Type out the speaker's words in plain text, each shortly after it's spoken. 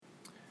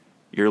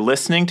You're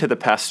listening to the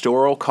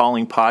Pastoral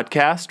Calling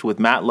Podcast with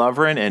Matt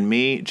Loverin and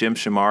me, Jim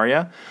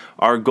Shamaria.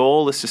 Our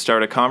goal is to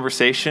start a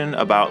conversation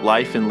about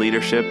life and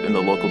leadership in the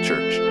local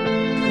church.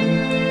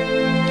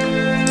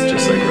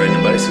 Just like riding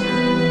a bicycle.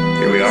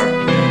 Here we are,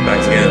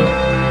 back again.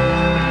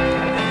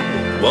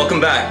 Welcome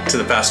back to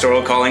the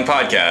Pastoral Calling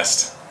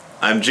Podcast.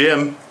 I'm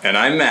Jim. And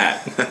I'm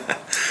Matt.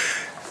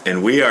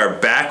 And we are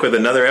back with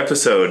another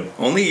episode.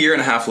 Only a year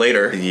and a half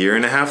later. A year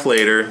and a half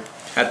later.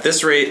 At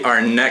this rate, our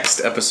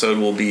next episode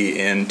will be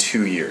in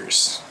 2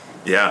 years.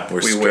 Yeah,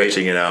 we're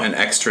stretching it out. An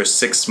extra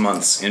 6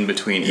 months in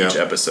between each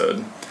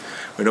episode.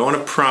 We don't want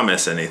to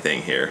promise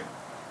anything here,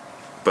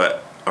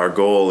 but our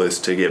goal is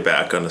to get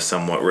back on a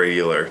somewhat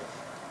regular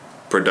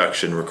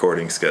production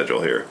recording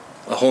schedule here.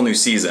 A whole new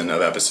season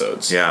of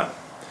episodes. Yeah.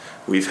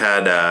 We've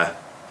had a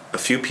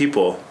few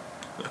people,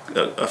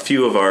 a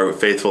few of our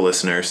faithful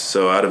listeners,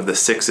 so out of the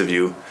 6 of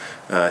you,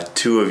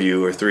 2 of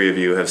you or 3 of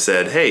you have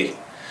said, hey,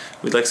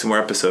 we'd like some more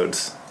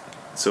episodes.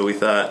 So we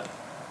thought,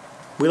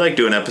 we like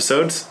doing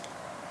episodes.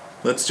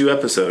 Let's do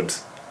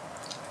episodes.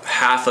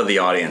 Half of the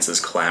audience is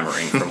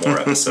clamoring for more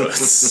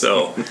episodes.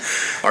 So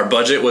our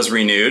budget was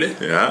renewed.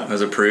 Yeah. It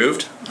was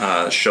approved.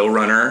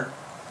 Showrunner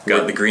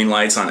got the green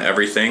lights on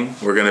everything.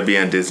 We're going to be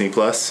on Disney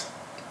Plus.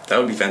 That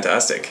would be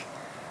fantastic.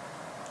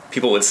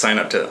 People would sign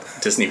up to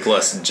Disney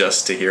Plus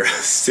just to hear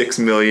us. 6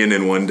 million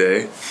in one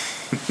day.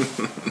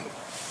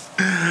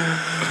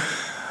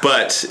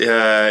 But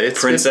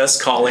it's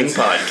Princess Calling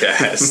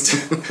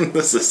Podcast.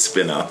 This is a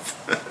spin-off.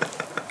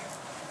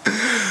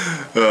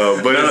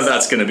 But none of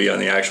that's going to be on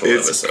the actual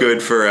episode. It's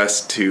good for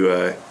us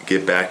to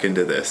get back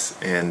into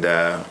this. And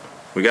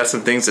we got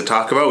some things to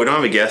talk about. We don't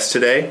have a guest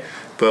today,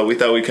 but we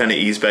thought we'd kind of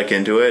ease back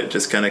into it,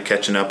 just kind of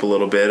catching up a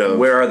little bit.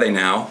 Where are they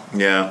now?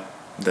 Yeah,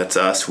 that's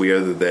us. We are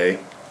the they.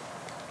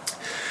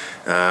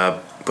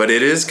 But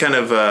it is kind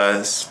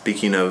of,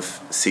 speaking of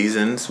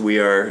seasons, we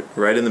are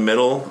right in the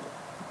middle.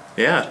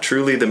 Yeah,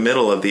 truly the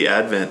middle of the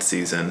Advent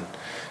season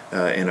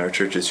in our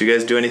churches. Do you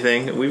guys do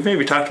anything? We've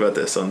maybe talked about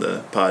this on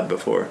the pod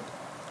before.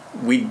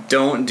 We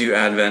don't do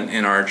Advent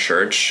in our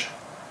church.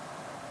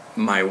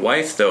 My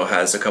wife, though,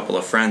 has a couple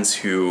of friends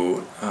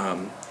who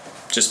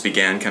just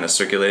began kind of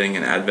circulating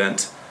an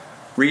Advent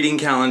reading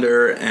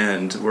calendar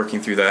and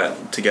working through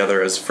that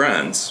together as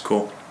friends.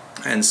 Cool.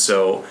 And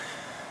so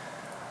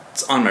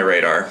it's on my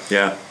radar.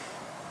 Yeah.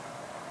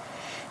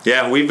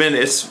 Yeah,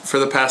 it's for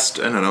the past,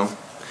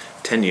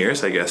 10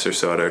 years, I guess, or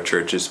so at our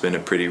church. It's been a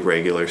pretty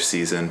regular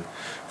season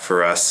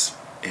for us.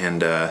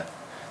 And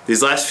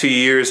these last few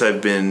years,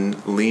 I've been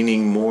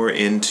leaning more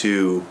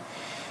into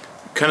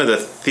kind of the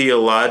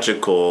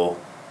theological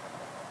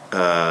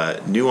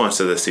nuance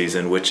of the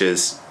season, which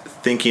is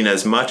thinking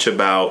as much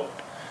about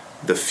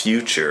the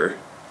future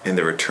and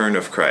the return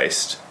of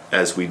Christ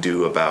as we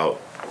do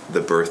about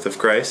the birth of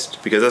Christ.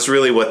 Because that's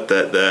really what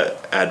the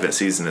Advent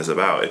season is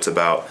about. It's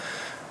about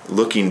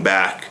looking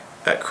back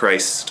at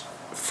Christ's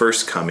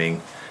first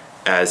coming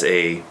as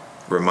a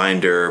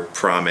reminder,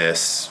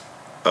 promise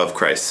of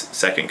Christ's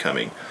second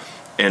coming.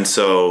 And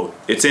so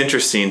it's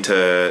interesting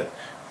to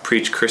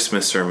preach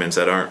Christmas sermons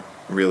that aren't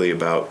really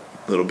about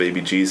little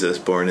baby Jesus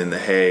born in the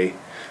hay,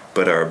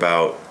 but are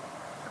about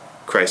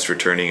Christ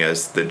returning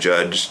as the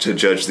judge to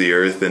judge the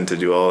earth and to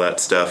do all that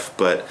stuff.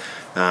 But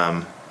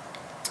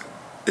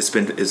it's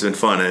been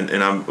fun,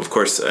 and I'm, of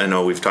course, I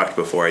know we've talked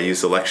before, I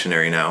use the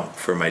lectionary now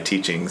for my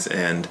teachings,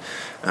 and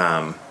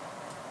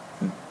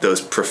those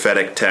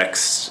prophetic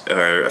texts,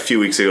 a few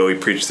weeks ago we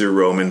preached through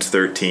Romans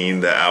 13,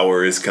 the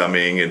hour is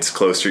coming, it's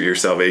closer, your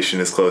salvation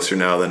is closer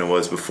now than it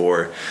was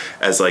before,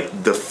 as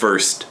like the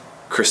first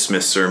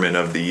Christmas sermon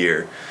of the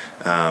year.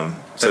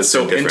 That's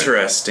so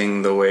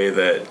interesting, the way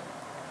that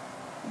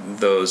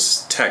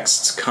those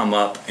texts come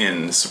up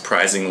in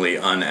surprisingly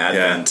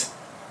un-Advent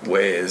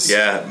ways.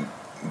 Yeah,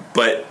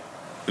 but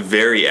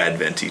very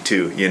Advent-y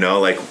too,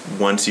 like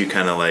once you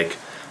kind of like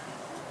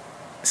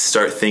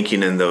start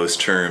thinking in those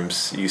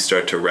terms, you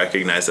start to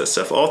recognize that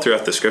stuff all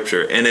throughout the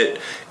scripture, and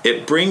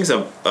it brings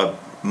a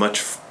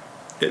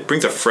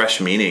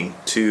fresh meaning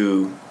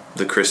to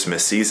the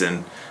Christmas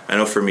season. I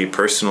know for me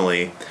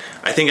personally,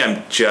 I think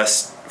I'm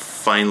just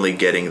finally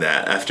getting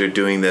that after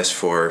doing this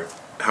for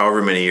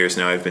however many years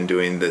now. I've been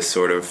doing this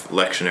sort of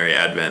lectionary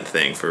Advent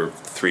thing for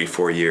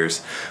 3-4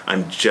 years.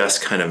 I'm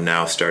just kind of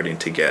now starting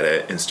to get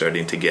it and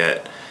starting to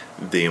get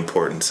the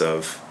importance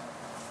of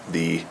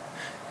the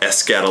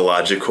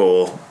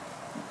eschatological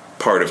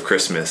part of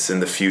Christmas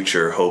and the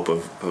future hope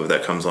of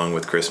that comes along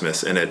with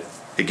Christmas, and it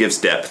gives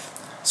depth.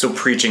 So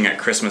preaching at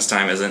Christmas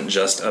time isn't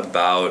just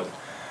about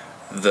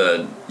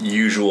the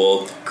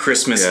usual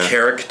Christmas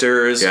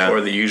characters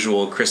or the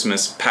usual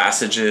Christmas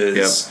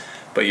passages,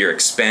 but you're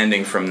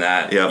expanding from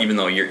that, even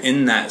though you're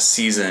in that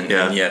season,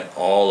 and yet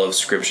all of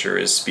Scripture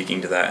is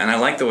speaking to that. And I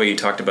like the way you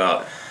talked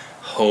about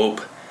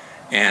hope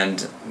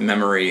and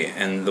memory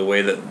and the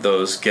way that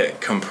those get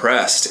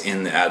compressed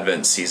in the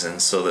Advent season,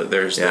 so that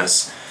there's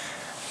this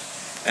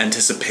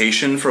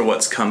anticipation for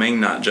what's coming,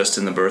 not just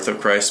in the birth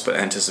of Christ, but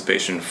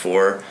anticipation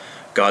for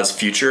God's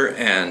future.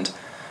 And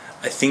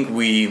I think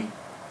we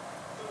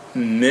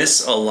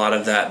miss a lot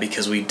of that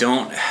because we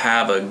don't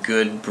have a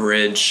good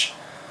bridge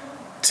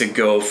to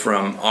go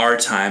from our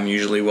time.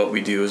 Usually what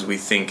we do is we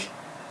think,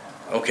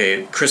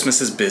 okay,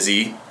 Christmas is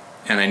busy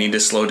and I need to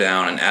slow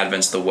down, and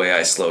Advent's the way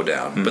I slow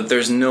down. But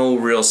there's no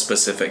real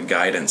specific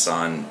guidance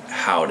on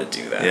how to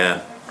do that.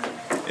 Yeah.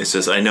 It's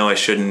just, I know I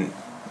shouldn't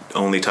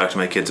only talk to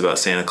my kids about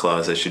Santa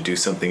Claus. I should do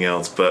something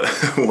else. But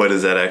what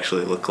does that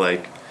actually look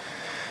like?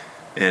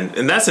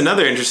 And that's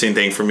another interesting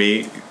thing for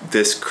me.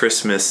 This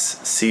Christmas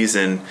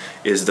season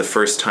is the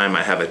first time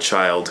I have a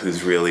child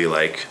who's really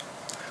like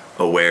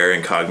aware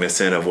and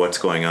cognizant of what's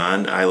going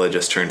on. Isla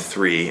just turned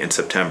 3 in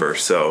September,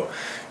 so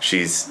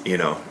she's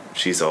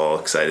all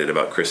excited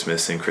about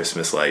Christmas and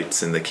Christmas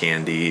lights and the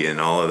candy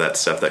and all of that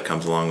stuff that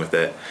comes along with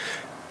it.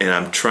 And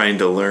I'm trying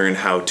to learn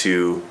how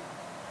to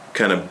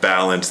kind of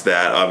balance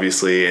that,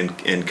 obviously,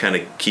 and kind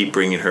of keep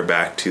bringing her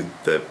back to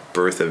the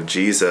birth of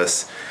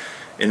Jesus,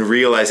 and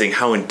realizing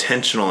how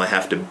intentional I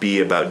have to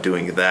be about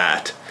doing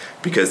that,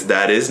 because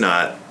that is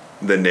not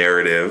the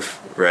narrative,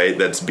 right?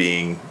 That's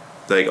being,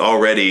 like,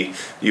 already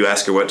you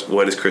ask her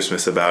what is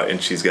Christmas about,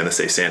 and she's going to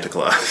say Santa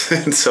Claus.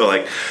 And so,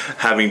 like,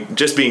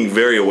 just being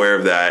very aware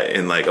of that,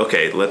 and like,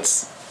 okay,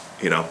 let's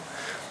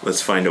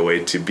find a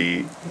way to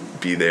be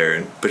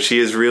there. But she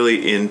is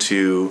really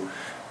into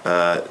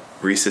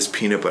Reese's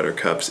peanut butter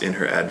cups in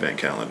her Advent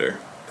calendar.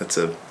 That's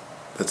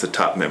a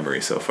top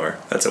memory so far.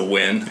 That's a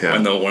win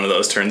when one of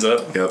those turns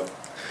up. Yep.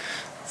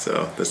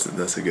 So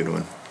that's a good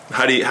one.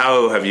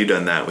 How have you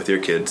done that with your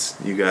kids?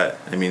 You got,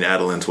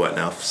 Adeline's what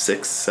now?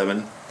 6,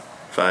 7,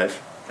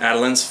 5?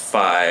 Adeline's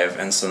 5,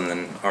 and so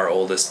then our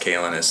oldest,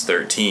 Kaylin, is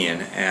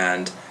 13,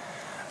 and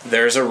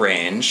there's a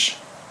range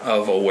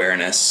of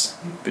awareness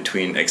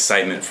between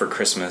excitement for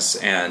Christmas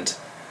and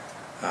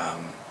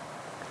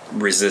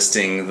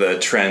resisting the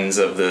trends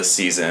of the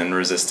season,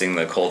 resisting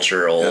the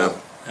cultural,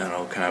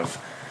 kind of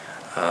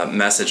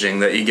messaging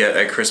that you get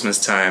at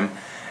Christmas time.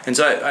 And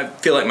so I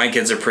feel like my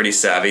kids are pretty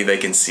savvy. They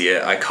can see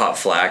it. I caught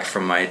flack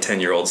from my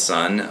 10-year-old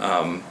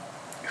son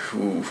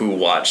who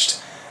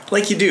watched,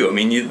 like you do.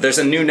 There's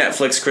a new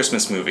Netflix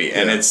Christmas movie,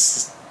 and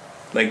it's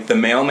like The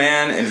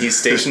Mailman, and he's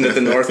stationed at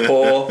the North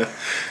Pole.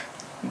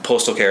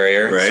 Postal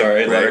carrier,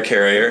 letter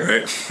carrier.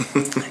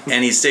 Right.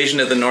 And he's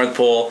stationed at the North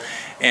Pole,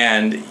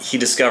 and he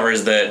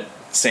discovers that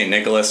St.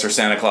 Nicholas or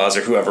Santa Claus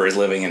or whoever is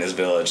living in his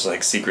village,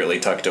 like, secretly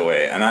tucked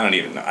away. And I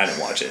didn't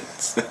watch it.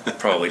 It's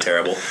probably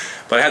terrible.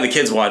 But I had the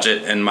kids watch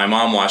it, and my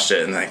mom watched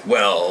it, and like,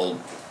 well,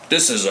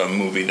 this is a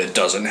movie that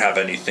doesn't have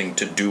anything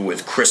to do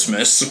with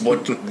Christmas.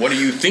 What are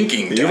you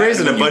thinking, Dad? You're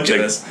raising a bunch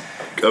of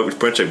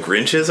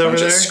Grinches over there? A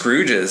bunch of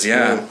Scrooges,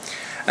 yeah.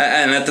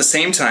 And at the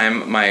same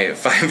time, my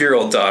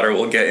 5-year-old daughter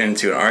will get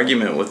into an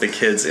argument with the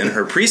kids in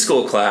her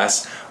preschool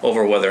class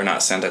over whether or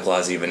not Santa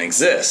Claus even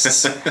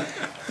exists.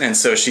 And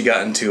so she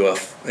got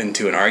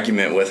into an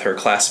argument with her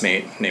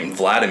classmate named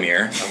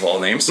Vladimir, of all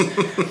names.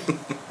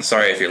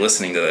 Sorry if you're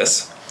listening to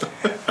this.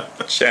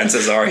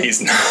 Chances are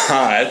he's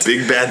not.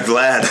 Big bad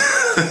Vlad.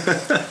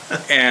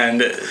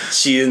 And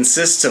she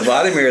insists to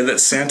Vladimir that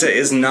Santa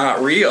is not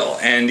real.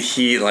 And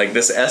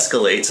this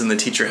escalates, and the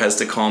teacher has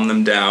to calm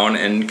them down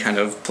and kind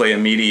of play a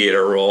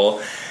mediator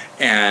role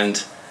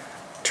and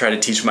try to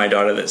teach my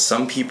daughter that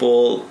some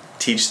people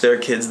teach their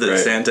kids that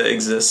Santa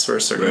exists for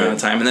a certain amount of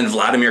time. And then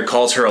Vladimir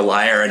calls her a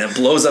liar, and it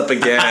blows up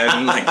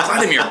again. Like,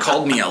 Vladimir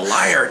called me a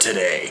liar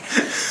today.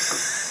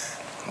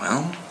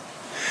 Well,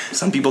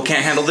 some people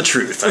can't handle the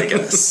truth, I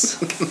guess.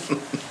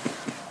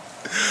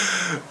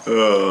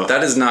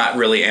 That does not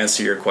really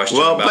answer your question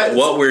about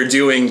what we're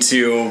doing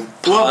to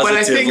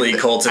positively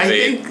cultivate.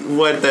 I think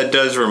what that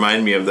does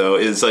remind me of, though,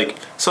 is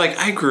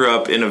I grew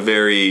up in a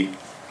very,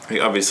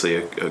 obviously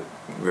a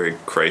very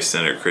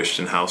Christ-centered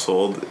Christian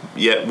household,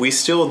 yet we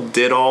still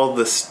did all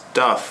the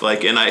stuff.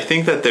 And I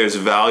think that there's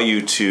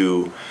value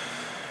to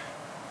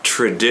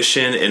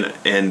tradition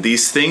and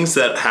these things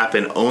that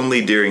happen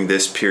only during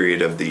this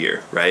period of the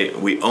year, right?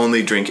 We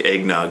only drink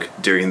eggnog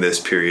during this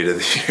period of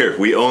the year.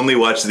 We only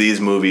watch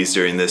these movies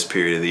during this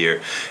period of the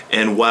year.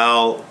 And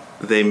while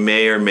they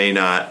may or may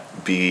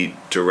not be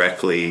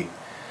directly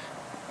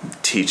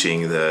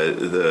teaching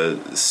the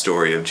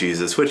story of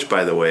Jesus, which,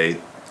 by the way,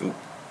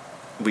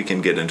 we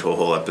can get into a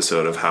whole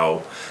episode of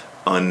how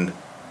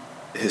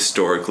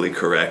unhistorically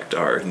correct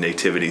our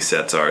nativity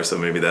sets are, so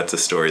maybe that's a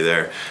story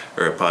there,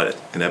 or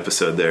an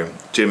episode there.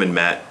 Jim and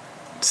Matt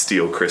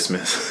steal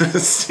Christmas,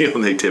 steal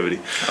nativity.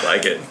 I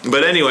like it.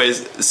 But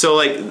anyways, so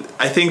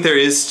I think there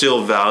is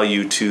still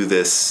value to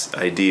this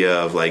idea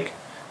of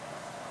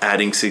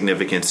adding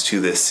significance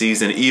to this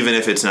season, even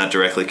if it's not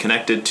directly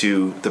connected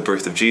to the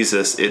birth of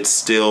Jesus. It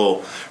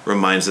still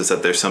reminds us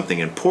that there's something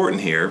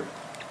important here,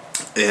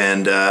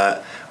 and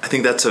I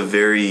think that's a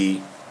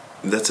very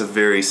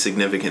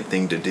significant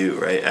thing to do,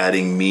 right?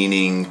 Adding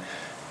meaning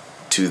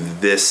to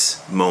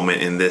this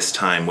moment in this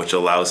time, which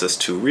allows us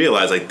to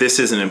realize this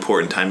is an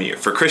important time of year.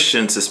 For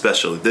Christians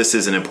especially, this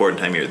is an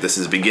important time of year. This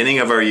is the beginning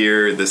of our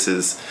year. This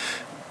is,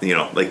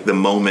 the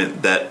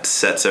moment that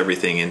sets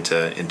everything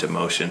into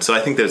motion. So I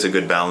think there's a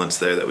good balance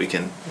there that we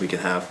can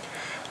have.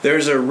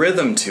 there's a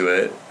rhythm to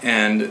it,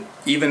 and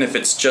even if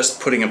it's just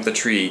putting up the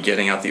tree,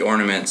 getting out the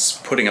ornaments,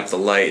 putting up the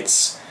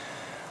lights,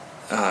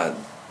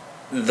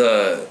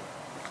 the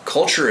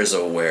culture is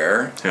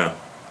aware. Yeah.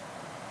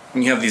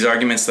 And you have these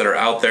arguments that are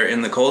out there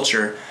in the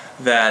culture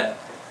that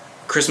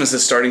Christmas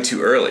is starting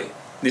too early.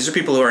 These are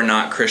people who are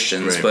not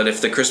Christians, right. But if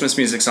the Christmas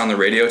music's on the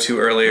radio too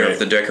early, or right. if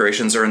the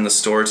decorations are in the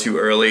store too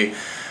early...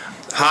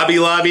 Hobby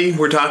Lobby,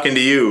 we're talking to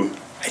you.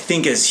 I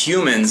think as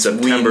humans,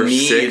 September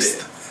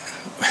 6th.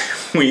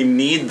 We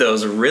need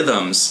those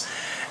rhythms.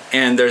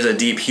 And there's a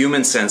deep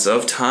human sense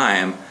of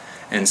time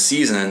and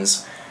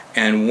seasons.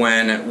 And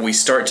when we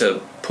start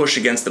to push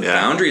against the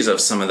boundaries of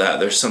some of that,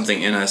 there's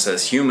something in us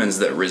as humans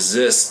that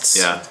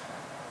resists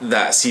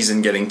that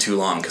season getting too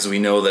long, because we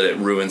know that it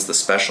ruins the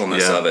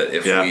specialness of it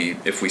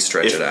if we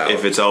stretch it out.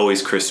 If it's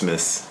always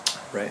Christmas,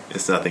 right?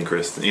 It's nothing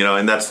Christmas,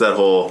 and that's that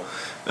whole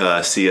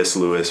C.S.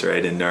 Lewis,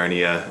 right, in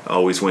Narnia,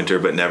 always winter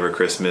but never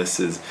Christmas.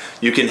 Is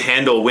you can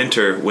handle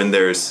winter when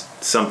there's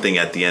something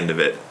at the end of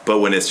it, but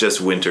when it's just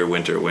winter,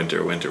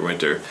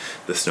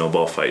 the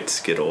snowball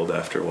fights get old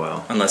after a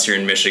while. Unless you're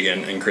in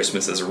Michigan and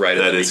Christmas is right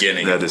at the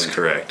beginning. That is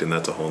correct, and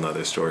that's a whole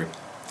nother story.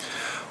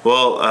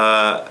 Well,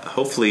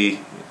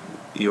 hopefully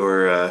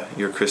your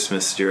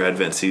Christmas, your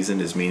Advent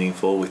season is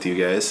meaningful with you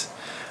guys.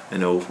 I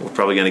know we're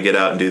probably going to get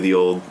out and do the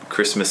old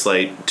Christmas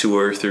light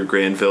tour through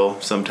Granville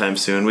sometime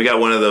soon. We got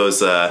one of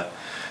those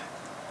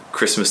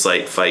Christmas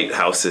light fight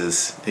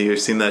houses. Have you ever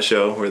seen that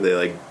show where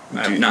they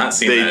I've not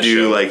seen that show. They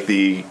do like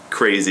the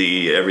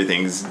crazy,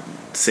 everything's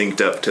synced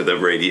up to the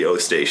radio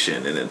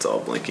station and it's all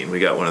blinking. We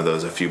got one of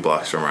those a few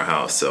blocks from our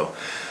house, so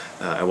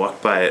I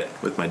walked by it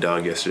with my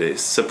dog yesterday.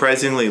 It's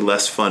surprisingly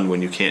less fun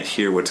when you can't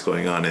hear what's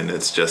going on and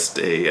it's just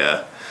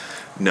a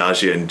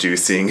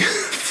nausea-inducing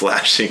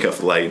flashing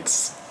of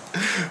lights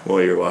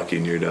while you're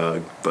walking your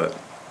dog. But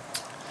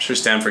I'm sure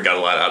Stanford got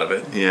a lot out of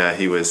it. Yeah,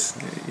 he was.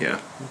 Yeah,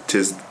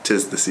 tis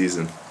the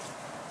season.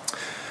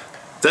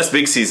 That's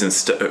big season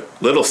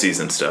little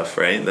season stuff,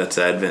 right? That's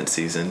Advent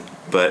season.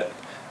 But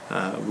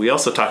we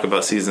also talk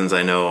about seasons,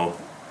 I know,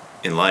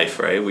 in life,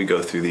 right? We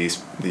go through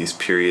these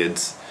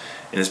periods,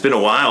 and it's been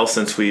a while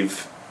since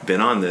we've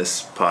been on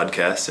this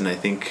podcast, and I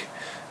think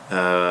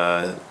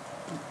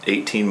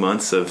 18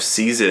 months of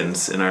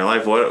seasons in our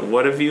life.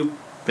 What have you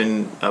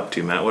been up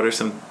to, Matt? What are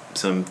some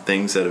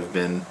things that have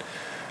been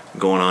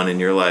going on in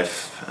your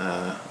life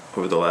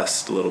over the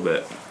last little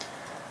bit?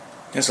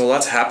 Yeah, so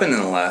lots happened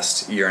in the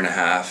last year and a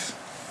half.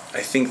 I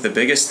think the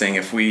biggest thing,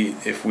 if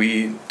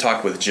we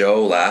talked with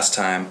Joe last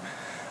time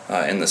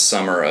in the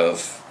summer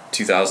of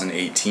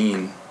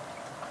 2018,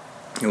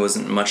 it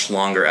wasn't much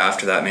longer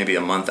after that, maybe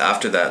a month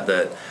after that,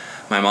 that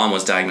my mom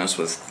was diagnosed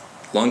with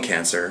lung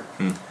cancer.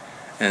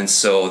 And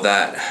so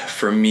that,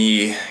 for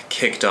me,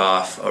 kicked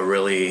off a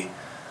really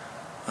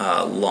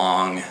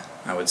long,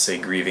 I would say,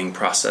 grieving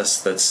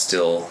process that's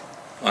still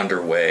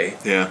underway.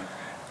 Yeah.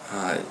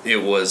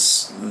 It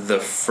was the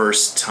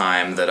first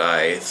time that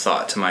I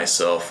thought to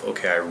myself,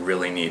 okay, I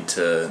really need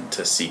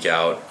to seek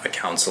out a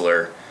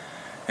counselor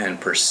and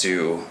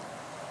pursue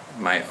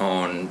my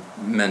own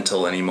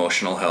mental and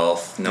emotional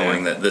health,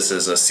 knowing that this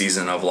is a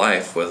season of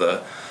life with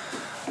a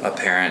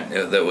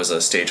parent that was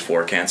a stage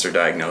 4 cancer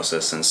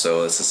diagnosis, and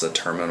so this is a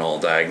terminal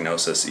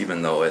diagnosis,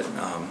 even though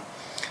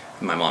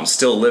my mom's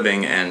still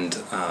living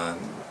and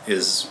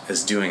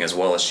is doing as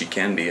well as she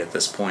can be at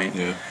this point.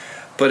 Yeah.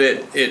 But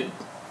it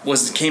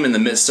came in the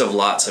midst of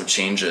lots of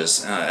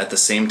changes. At the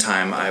same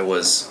time, I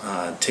was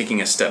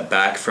taking a step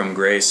back from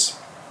Grace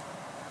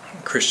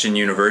Christian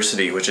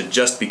University, which had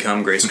just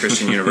become Grace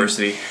Christian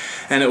University,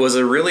 and it was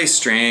a really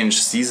strange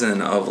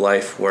season of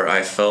life where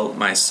I felt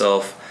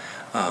myself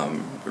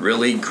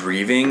really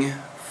grieving,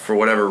 for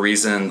whatever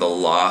reason, the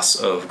loss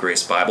of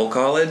Grace Bible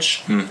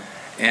College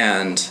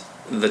and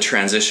the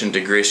transition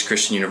to Grace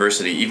Christian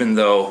University, even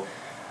though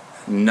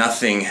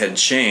nothing had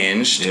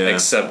changed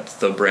except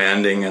the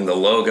branding and the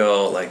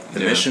logo. Like,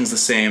 the mission's the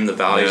same, the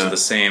values are the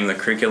same, the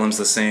curriculum's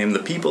the same, the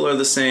people are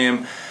the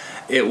same.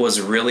 It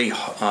was really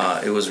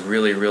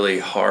really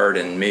hard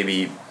and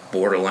maybe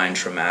borderline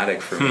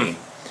traumatic for me,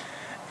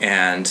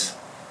 and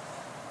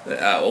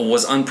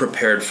was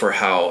unprepared for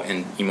how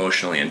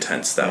emotionally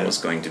intense that was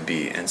going to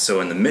be. And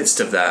so in the midst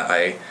of that,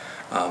 I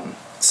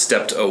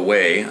stepped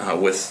away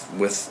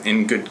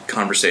in good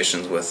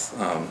conversations with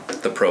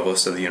the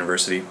provost of the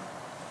university,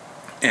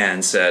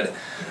 and said,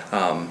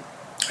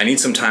 I need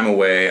some time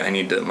away.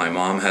 My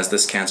mom has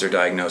this cancer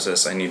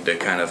diagnosis. I need to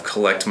kind of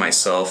collect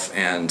myself.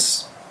 And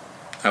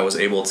I was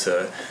able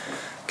to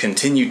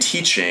continue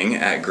teaching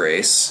at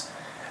Grace,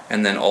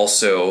 and then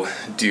also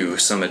do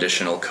some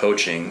additional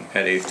coaching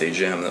at 8th Day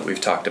Gym that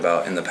we've talked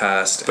about in the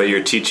past. But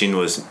your teaching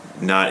was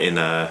not in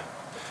a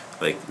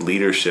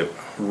leadership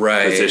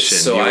position.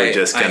 So you were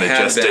just kind of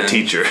just a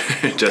teacher,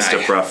 just a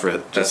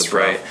prophet. That's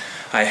right.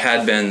 I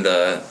had been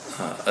the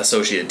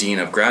Associate Dean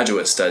of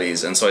Graduate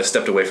Studies, and so I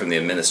stepped away from the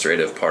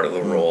administrative part of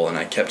the role, and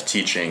I kept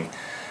teaching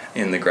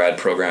in the grad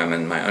program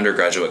and my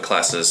undergraduate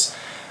classes,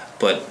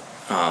 but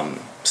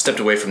stepped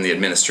away from the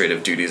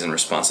administrative duties and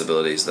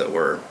responsibilities that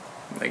were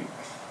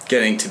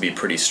getting to be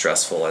pretty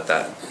stressful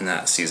in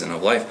that season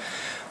of life.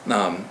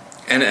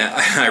 And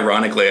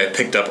ironically, I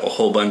picked up a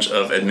whole bunch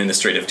of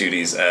administrative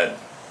duties at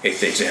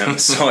Eighth Day Gym.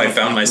 So I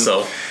found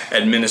myself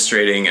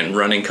administrating and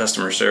running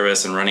customer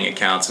service and running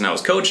accounts, and I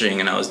was coaching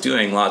and I was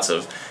doing lots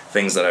of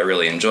things that I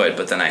really enjoyed.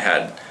 But then I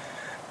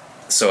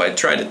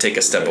tried to take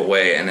a step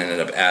away and ended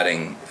up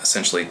adding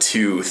essentially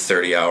 2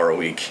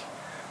 30-hour-a-week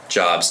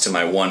jobs to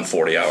my 1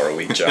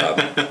 40-hour-a-week job.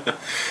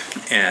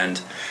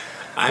 And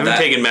I haven't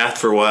taken math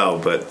for a while,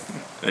 but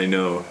I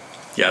know.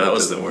 Yeah, that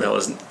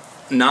was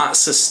not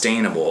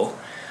sustainable.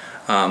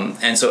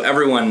 And so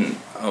everyone,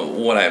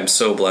 what I'm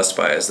so blessed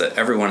by is that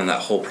everyone in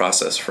that whole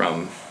process,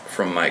 from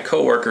my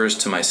coworkers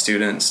to my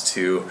students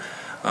to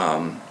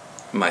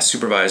my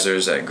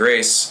supervisors at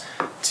Grace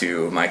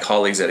to my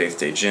colleagues at Eighth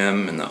Day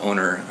Gym and the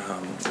owner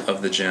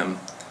of the gym,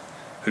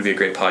 who'd be a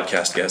great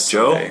podcast guest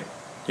Joe? someday.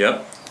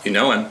 Yep, you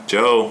know him.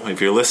 Joe,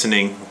 if you're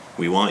listening,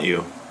 we want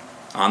you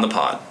on the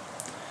pod.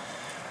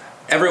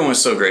 Everyone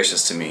was so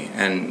gracious to me,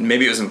 and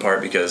maybe it was in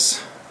part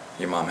because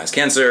your mom has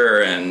cancer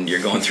and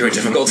you're going through a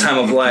difficult time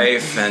of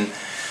life, and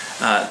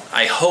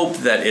I hope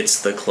that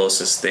it's the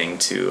closest thing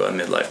to a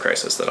midlife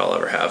crisis that I'll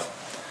ever have.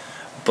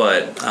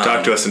 But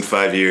talk to us in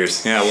 5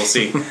 years. Yeah, we'll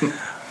see.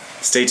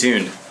 Stay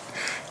tuned.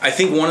 I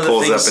think one of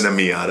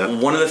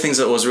the things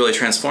that was really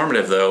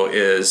transformative, though,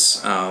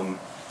 is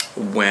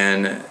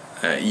when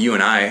you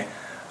and I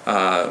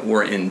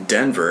were in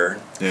Denver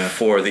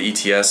for the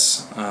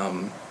ETS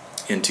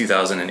in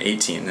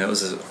 2018. It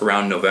was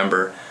around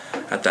November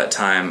at that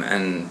time,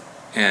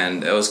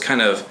 and it was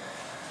kind of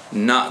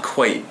not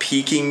quite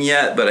peaking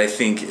yet, but I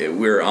think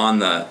we're on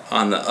the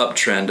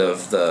uptrend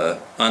of the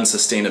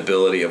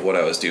unsustainability of what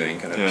I was doing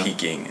kind of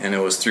peaking. And it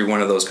was through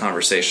one of those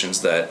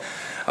conversations that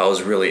I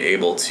was really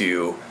able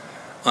to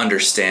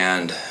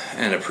understand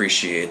and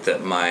appreciate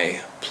that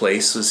my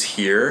place was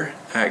here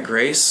at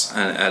Grace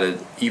and at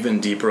an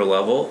even deeper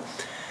level.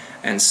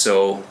 And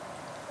so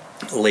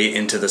late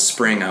into the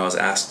spring, I was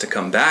asked to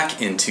come back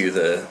into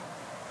the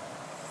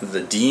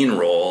dean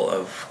role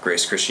of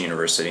Grace Christian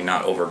University,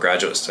 not over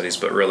graduate studies,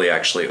 but really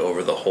actually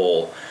over the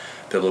whole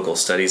biblical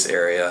studies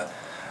area,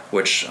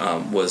 which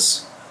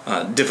was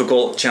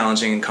difficult,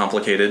 challenging, and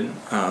complicated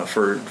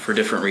for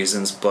different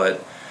reasons,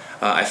 but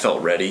I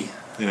felt ready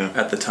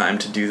at the time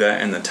to do that,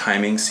 and the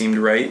timing seemed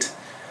right.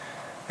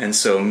 And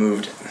so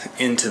moved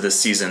into the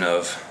season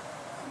of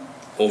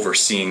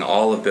overseeing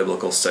all of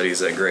biblical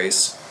studies at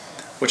Grace,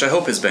 which I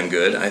hope has been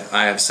good.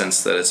 I have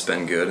sensed that it's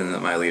been good and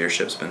that my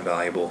leadership's been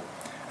valuable.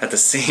 At the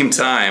same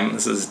time,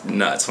 this is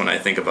nuts when I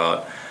think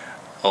about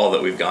all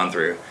that we've gone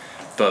through,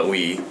 but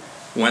we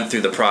went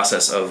through the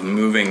process of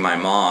moving my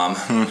mom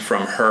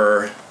from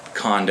her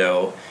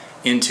condo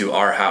into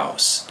our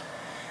house.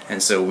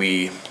 And so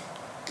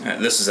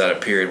this was at a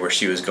period where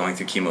she was going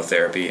through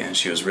chemotherapy and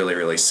she was really,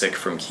 really sick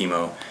from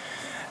chemo.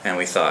 And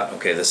we thought,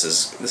 okay, this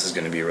is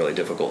going to be a really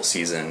difficult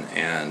season.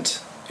 And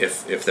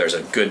if there's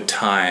a good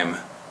time,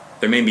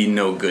 there may be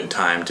no good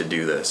time to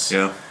do this.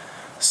 Yeah.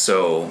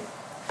 So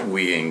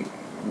we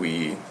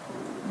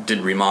did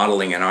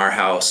remodeling in our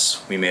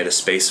house. We made a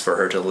space for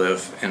her to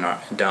live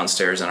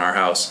downstairs in our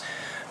house.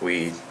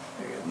 We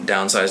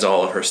downsized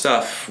all of her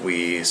stuff.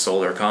 We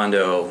sold her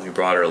condo. We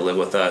brought her to live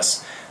with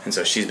us. And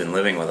so she's been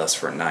living with us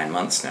for 9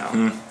 months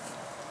now.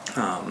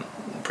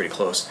 Pretty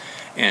close.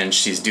 And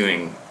she's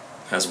doing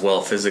as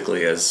well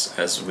physically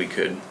as we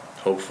could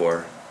hope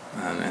for.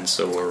 And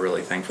so we're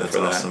really thankful for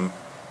that. That's awesome.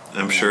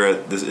 I'm sure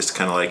it's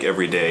kind of like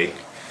every day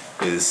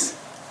is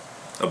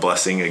a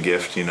blessing, a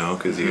gift,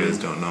 because you guys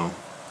don't know.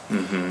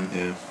 Mm-hmm.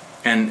 Yeah.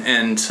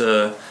 And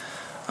to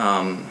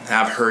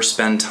have her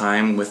spend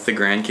time with the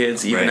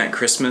grandkids, even at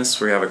Christmas.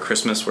 We have a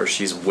Christmas where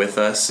she's with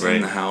us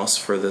in the house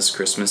for this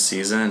Christmas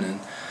season,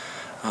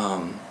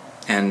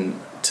 and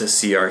to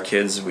see our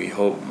kids, we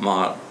hope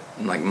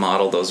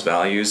model those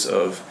values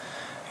of,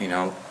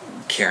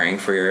 caring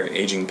for your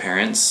aging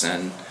parents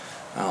and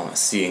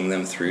seeing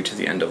them through to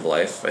the end of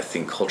life. I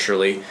think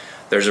culturally,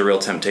 there's a real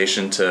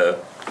temptation to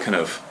kind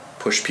of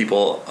push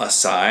people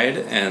aside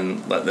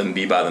and let them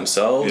be by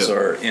themselves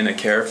or in a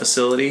care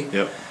facility.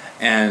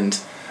 And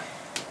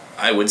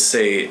I would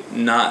say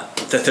not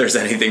that there's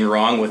anything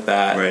wrong with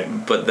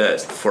that, but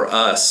that for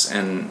us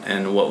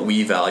and what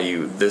we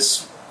value,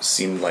 this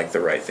seemed like the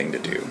right thing to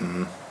do.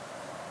 Mm-hmm.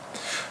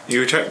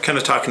 You were kind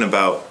of talking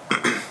about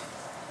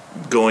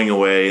going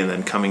away and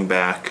then coming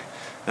back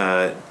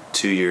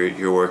to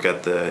your work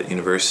at the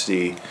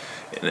university,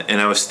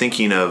 and I was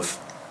thinking of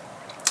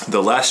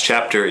the last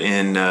chapter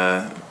in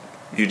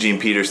Eugene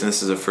Peterson.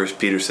 This is a First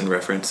Peterson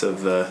reference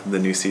of the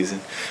new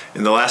season.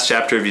 In the last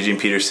chapter of Eugene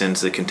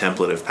Peterson's The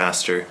Contemplative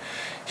Pastor,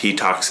 he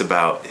talks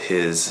about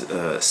his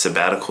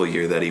sabbatical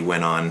year that he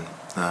went on.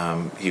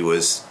 He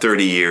was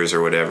 30 years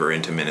or whatever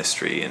into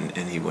ministry, and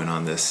he went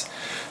on this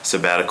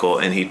sabbatical,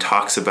 and he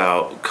talks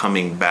about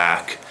coming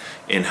back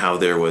and how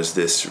there was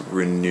this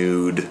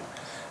renewed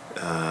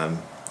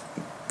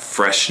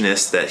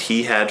freshness that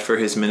he had for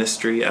his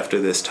ministry after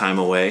this time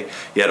away.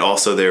 Yet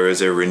also there was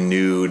a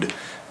renewed,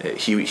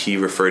 he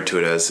referred to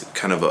it as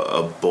kind of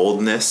a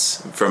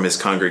boldness from his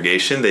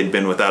congregation. They'd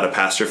been without a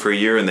pastor for a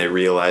year, and they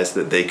realized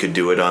that they could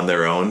do it on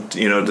their own,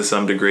 to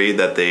some degree,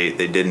 that they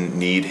didn't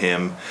need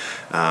him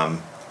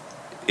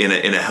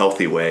in a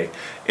healthy way.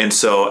 And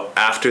so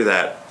after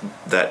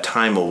that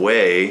time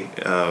away,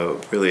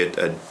 really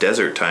a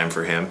desert time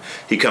for him,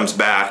 he comes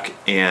back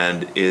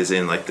and is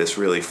in like this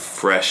really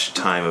fresh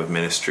time of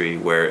ministry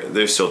where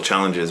there's still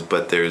challenges,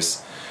 but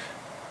there's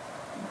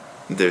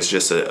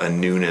just a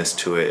newness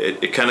to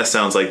it. It kind of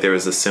sounds like there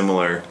was a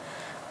similar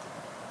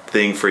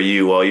thing for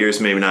you. While yours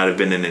may not have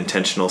been an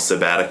intentional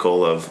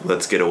sabbatical of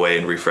let's get away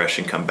and refresh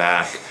and come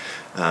back,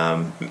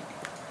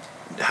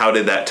 how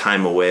did that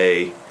time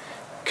away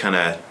kind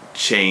of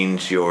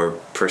change your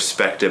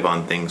perspective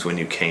on things when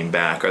you came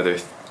back? Are there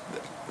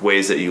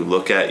ways that you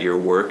look at your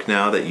work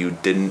now that you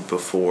didn't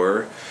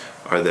before?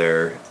 Are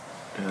there,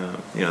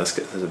 that's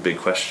a big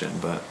question,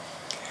 but.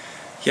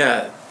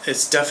 Yeah,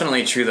 it's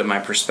definitely true that my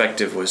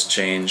perspective was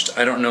changed.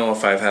 I don't know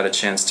if I've had a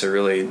chance to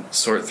really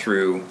sort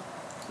through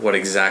what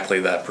exactly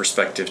that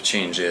perspective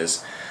change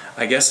is.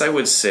 I guess I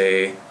would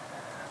say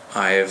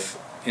I've,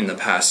 in the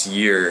past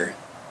year,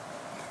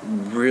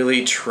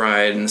 really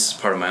tried, and this is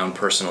part of my own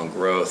personal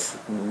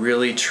growth,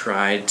 really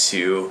tried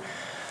to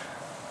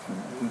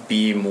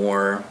be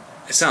more,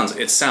 it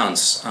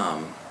sounds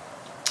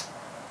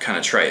kind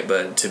of trite,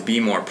 but to be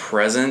more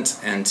present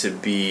and to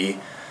be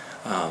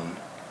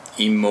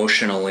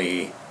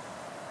emotionally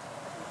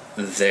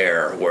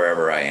there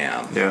wherever I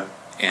am. Yeah.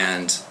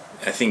 And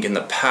I think in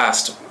the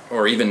past,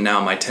 or even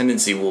now, my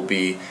tendency will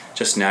be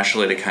just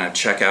naturally to kind of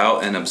check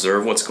out and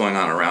observe what's going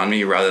on around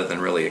me rather than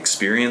really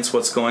experience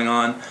what's going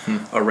on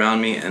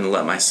around me and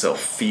let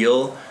myself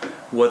feel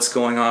what's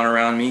going on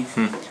around me.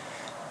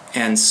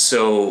 And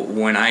so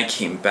when I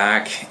came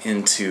back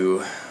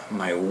into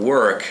my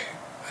work,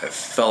 I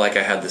felt like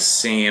I had the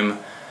same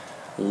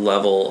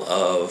level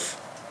of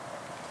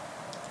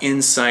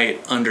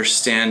insight,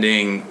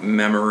 understanding,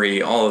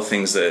 memory, all the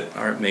things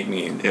that make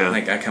me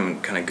like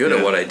I'm kind of good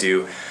at what I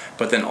do,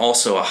 but then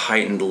also a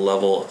heightened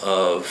level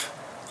of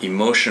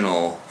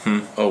emotional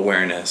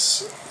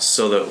awareness,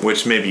 so that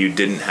which maybe you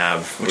didn't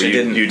have, which you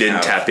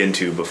didn't tap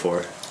into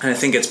before. And I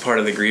think it's part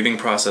of the grieving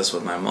process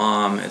with my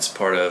mom. It's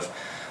part of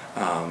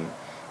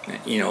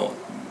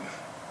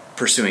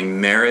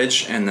pursuing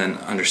marriage, and then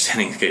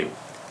understanding, okay,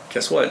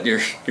 guess what? Your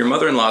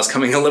mother-in-law is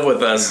coming to live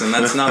with us, and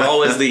that's not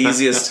always the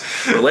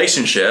easiest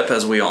relationship,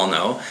 as we all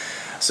know.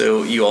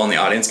 So you all in the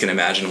audience can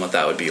imagine what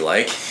that would be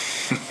like.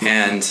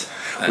 And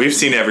we've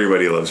seen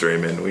Everybody Loves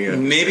Raymond.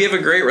 Maybe you have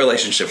a great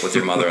relationship with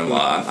your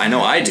mother-in-law. I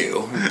know I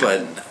do,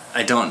 but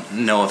I don't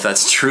know if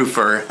that's true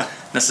for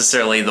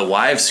necessarily the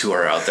wives who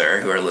are out there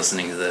who are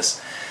listening to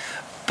this.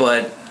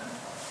 But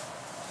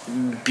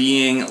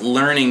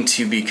learning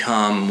to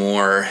become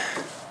more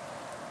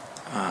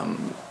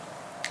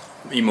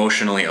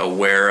emotionally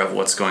aware of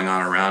what's going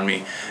on around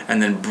me,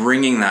 and then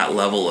bringing that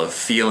level of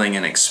feeling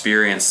and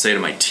experience, say, to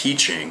my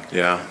teaching,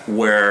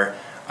 where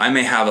I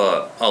may have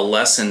a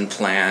lesson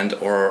planned,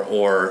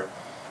 or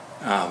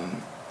I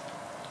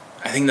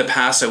think in the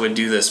past I would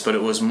do this, but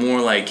it was more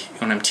like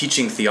when I'm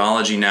teaching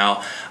theology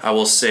now, I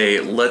will say,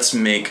 let's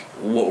make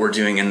what we're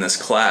doing in this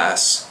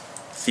class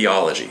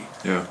theology.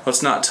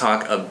 Let's not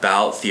talk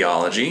about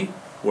theology,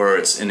 where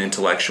it's an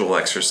intellectual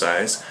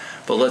exercise,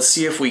 but let's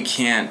see if we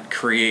can't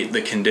create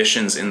the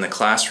conditions in the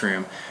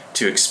classroom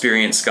to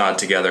experience God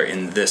together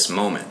in this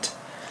moment,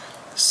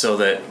 so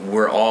that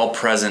we're all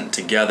present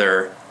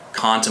together,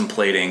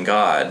 contemplating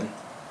God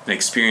and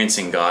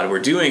experiencing God. We're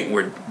doing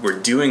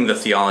the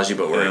theology,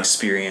 but we're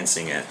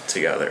experiencing it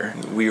together.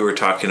 We were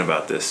talking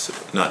about this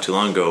not too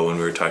long ago when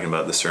we were talking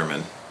about the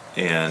sermon,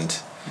 and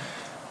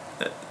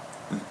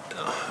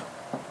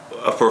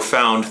a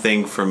profound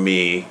thing for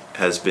me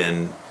has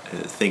been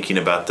thinking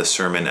about the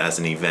sermon as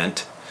an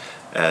event,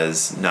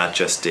 as not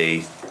just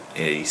a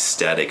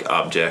static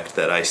object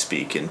that I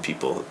speak and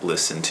people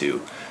listen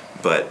to,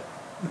 but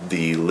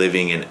the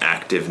living and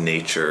active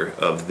nature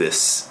of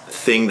this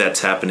thing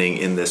that's happening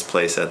in this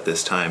place at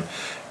this time.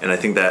 And I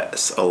think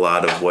that's a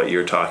lot of what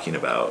you're talking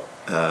about,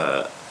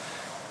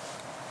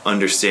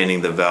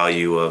 understanding the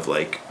value of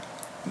like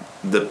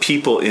the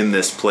people in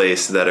this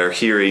place that are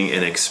hearing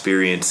and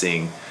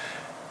experiencing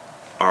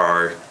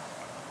are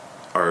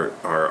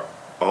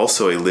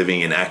also a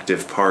living and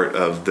active part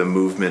of the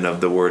movement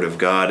of the Word of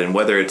God. And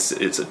whether it's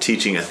a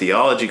teaching a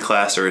theology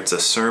class or it's a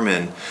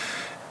sermon,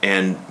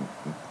 and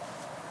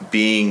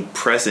being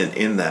present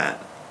in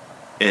that.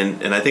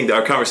 And I think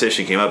our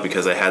conversation came up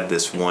because I had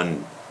this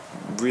one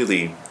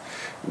really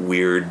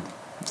weird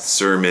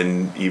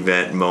sermon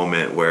event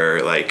moment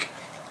where like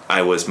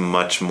I was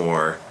much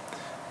more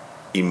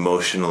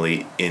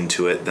emotionally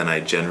into it than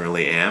I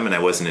generally am, and I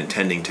wasn't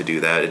intending to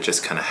do that. It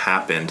just kind of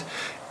happened.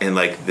 And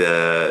like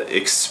the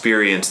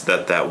experience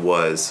that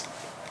was,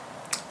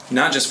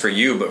 not just for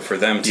you, but for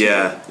them too.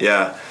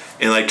 Yeah.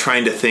 And like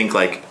trying to think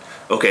like,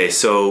 okay,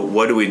 so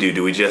what do?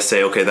 Do we just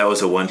say, okay, that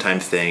was a one-time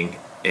thing,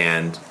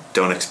 and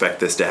don't expect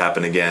this to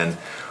happen again?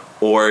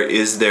 Or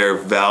is there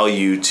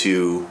value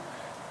to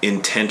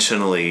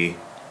intentionally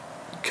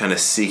kind of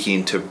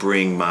seeking to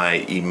bring my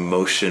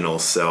emotional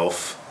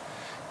self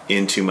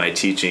into my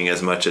teaching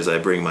as much as I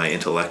bring my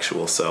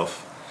intellectual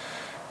self?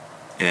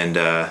 And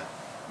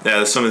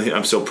that's something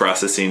I'm still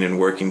processing and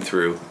working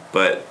through.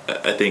 But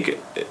I think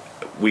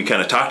we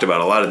kind of talked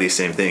about a lot of these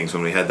same things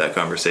when we had that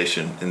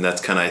conversation, and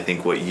that's kind of, I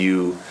think, what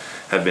you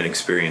have been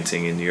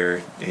experiencing in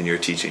your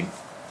teaching.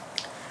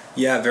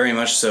 Yeah, very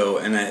much so.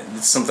 And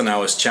it's something I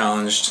was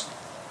challenged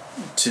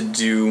to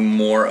do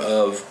more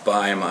of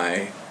by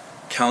my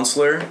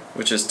counselor,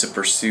 which is to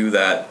pursue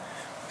that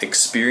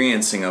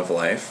experiencing of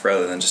life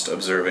rather than just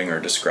observing or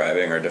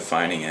describing or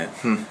defining it.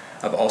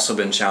 I've also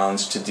been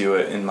challenged to do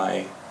it in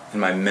my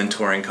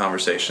mentoring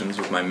conversations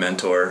with my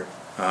mentor,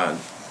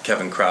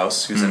 Kevin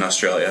Krause, who's in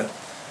Australia.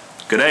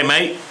 Good day,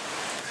 mate.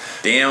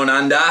 Down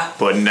under.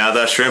 Put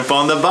another shrimp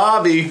on the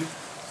barbie.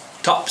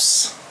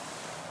 Tops.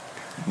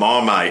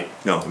 Marmite.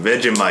 No,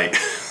 Vegemite.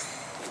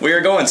 We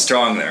were going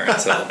strong there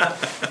until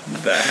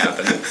that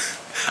happened.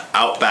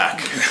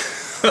 Outback.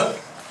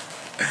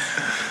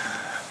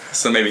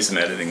 So maybe some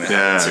editing that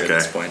happens here at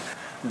this point.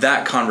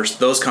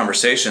 Those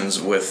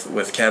conversations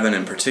with Kevin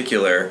in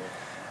particular,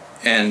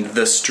 and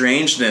the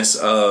strangeness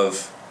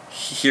of,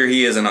 here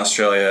he is in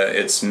Australia,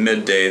 it's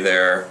midday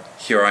there,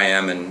 here I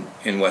am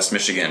in West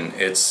Michigan,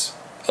 it's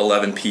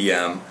 11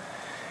 p.m.,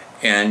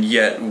 and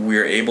yet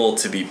we're able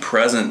to be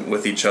present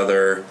with each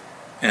other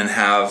and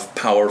have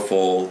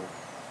powerful,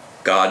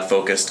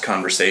 God-focused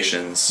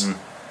conversations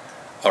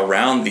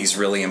around these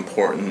really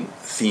important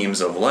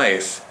themes of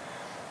life.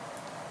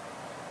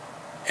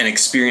 And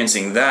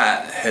experiencing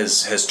that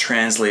has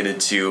translated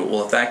to,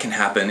 well, if that can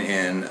happen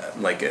in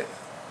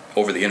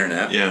over the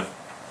internet,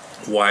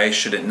 why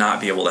should it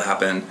not be able to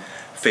happen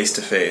face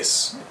to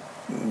face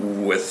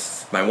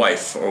with my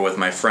wife or with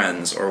my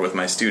friends or with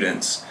my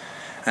students?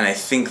 And I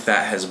think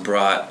that has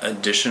brought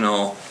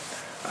additional,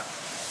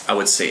 I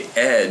would say,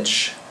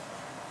 edge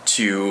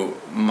to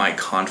my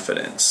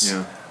confidence.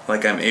 Yeah.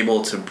 Like, I'm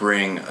able to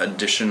bring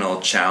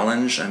additional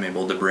challenge. I'm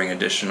able to bring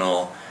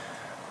additional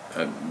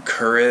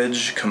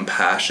courage,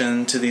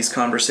 compassion to these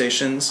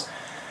conversations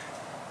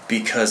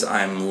because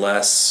I'm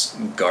less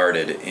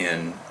guarded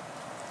in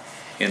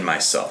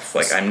myself.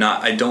 Like,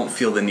 I don't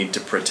feel the need to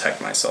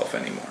protect myself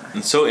anymore.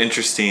 It's so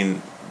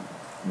interesting,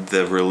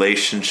 the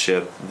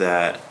relationship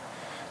that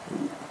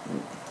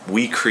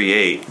we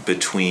create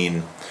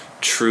between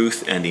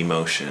truth and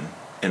emotion.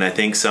 And I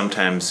think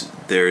sometimes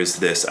there's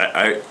this,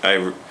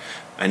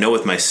 I know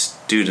with my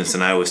students,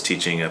 and I was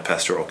teaching a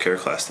pastoral care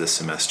class this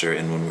semester,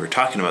 and when we were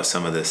talking about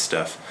some of this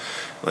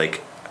stuff,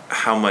 like,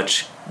 how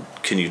much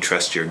can you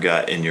trust your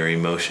gut and your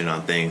emotion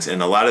on things?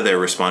 And a lot of their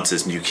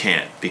responses, you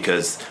can't,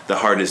 because the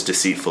heart is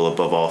deceitful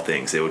above all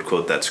things. They would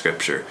quote that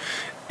scripture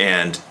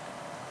and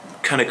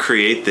kind of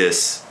create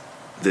this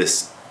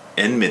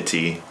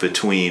enmity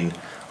between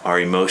our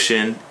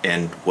emotion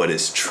and what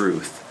is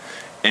truth.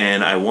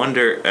 And I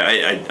wonder,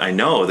 I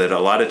know that a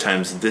lot of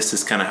times this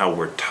is kind of how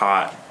we're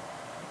taught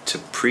to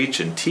preach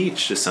and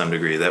teach to some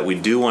degree, that we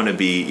do want to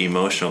be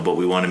emotional, but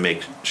we want to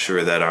make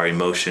sure that our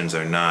emotions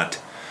are not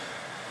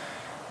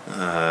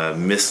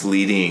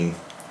misleading.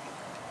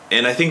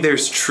 And I think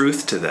there's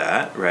truth to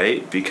that,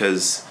 right?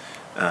 Because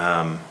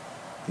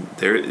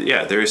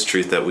there is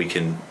truth that we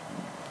can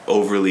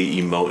overly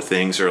emote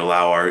things or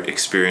allow our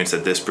experience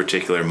at this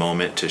particular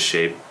moment to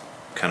shape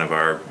kind of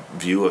our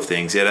view of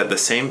things. Yet at the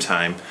same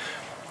time,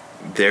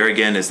 there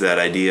again is that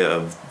idea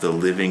of the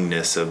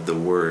livingness of the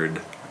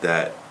word,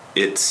 that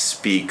it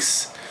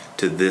speaks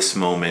to this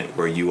moment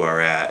where you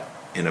are at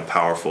in a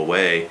powerful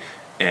way,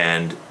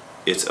 and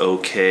it's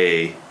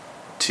okay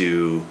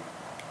to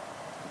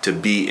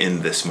be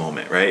in this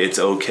moment, right? It's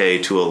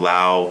okay to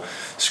allow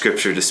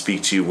Scripture to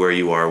speak to you where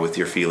you are with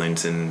your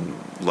feelings and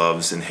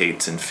loves and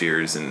hates and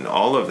fears and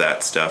all of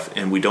that stuff.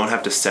 And we don't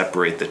have to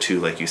separate the two,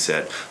 like you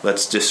said.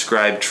 Let's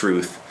describe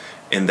truth,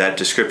 and that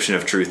description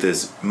of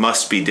truth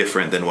must be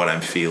different than what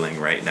I'm feeling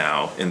right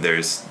now. And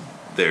there's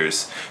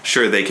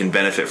sure, they can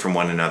benefit from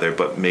one another,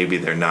 but maybe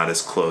they're not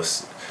as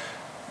close.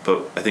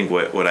 But I think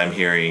what I'm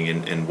hearing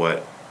and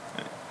what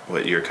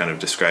you're kind of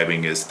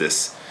describing is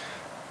this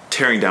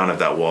tearing down of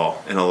that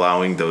wall and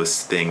allowing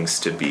those things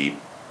to be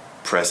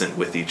present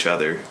with each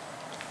other.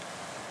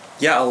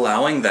 Yeah,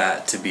 allowing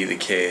that to be the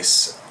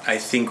case. I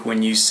think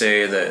when you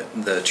say that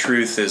the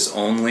truth is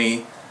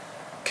only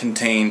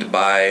contained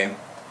by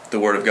the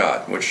Word of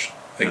God, which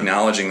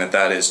acknowledging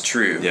that is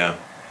true. Yeah.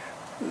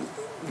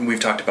 We've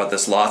talked about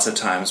this lots of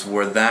times,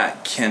 where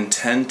that can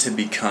tend to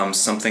become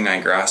something I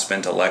grasp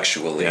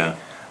intellectually. Yeah.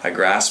 I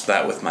grasp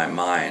that with my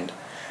mind.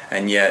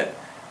 And yet,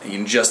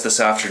 just this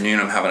afternoon,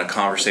 I'm having a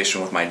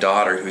conversation with my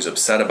daughter who's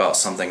upset about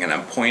something, and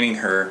I'm pointing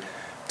her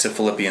to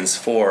Philippians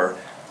 4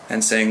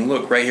 and saying,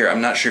 look, right here,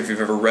 I'm not sure if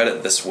you've ever read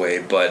it this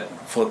way, but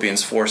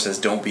Philippians 4 says,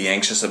 don't be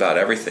anxious about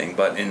everything,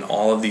 but in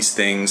all of these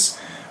things,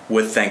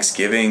 with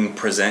thanksgiving,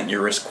 present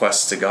your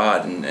requests to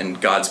God,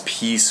 and God's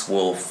peace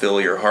will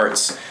fill your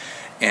hearts.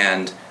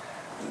 And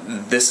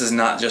this is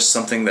not just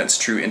something that's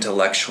true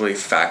intellectually,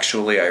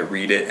 factually. I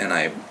read it and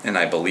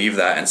I believe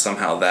that, and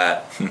somehow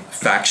that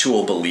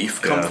factual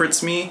belief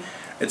comforts me.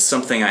 It's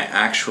something I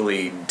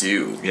actually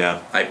do.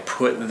 Yeah. I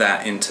put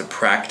that into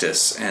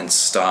practice and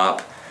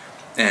stop,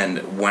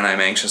 and when I'm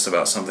anxious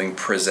about something,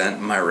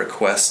 present my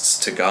requests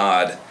to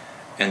God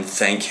and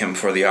thank Him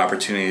for the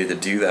opportunity to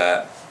do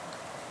that.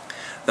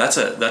 That's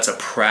a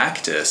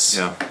practice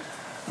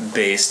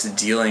based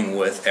dealing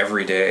with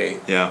everyday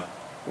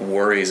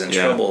worries and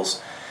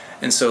troubles.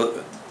 And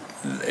so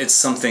it's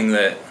something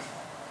that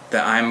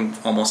I'm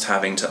almost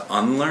having to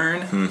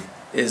unlearn,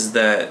 is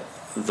that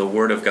the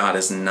Word of God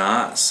is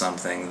not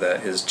something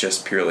that is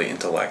just purely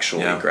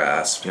intellectually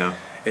grasped. Yeah.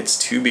 It's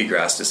to be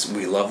grasped.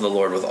 We love the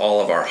Lord with all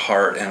of our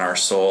heart and our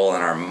soul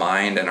and our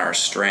mind and our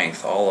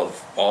strength, all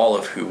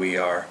of who we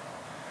are.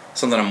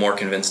 Something I'm more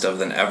convinced of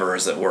than ever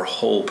is that we're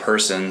whole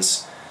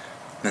persons,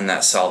 and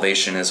that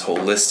salvation is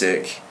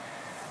holistic,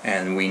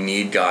 and we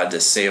need God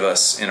to save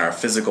us in our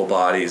physical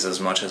bodies as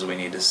much as we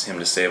need Him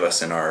to save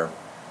us in our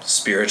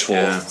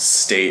spiritual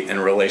state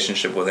and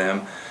relationship with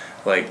Him,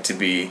 like to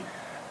be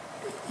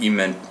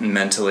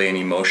mentally and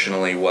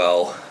emotionally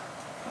well,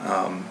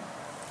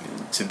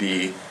 to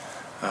be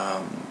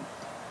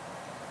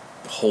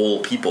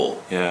whole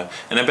people. Yeah,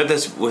 and I bet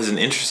this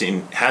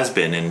has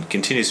been and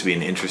continues to be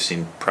an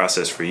interesting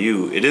process for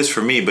you. It is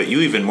for me, but you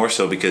even more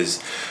so,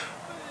 because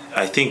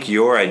I think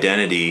your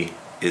identity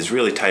is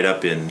really tied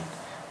up in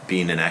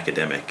being an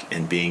academic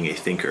and being a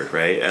thinker,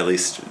 right? At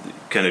least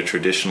kind of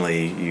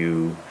traditionally,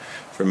 you,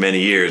 for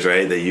many years,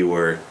 right, that you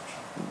were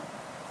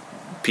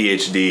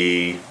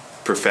PhD,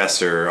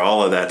 professor,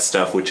 all of that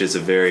stuff, which is a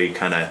very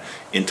kind of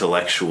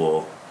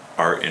intellectual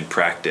art and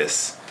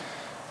practice.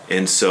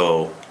 And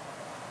so,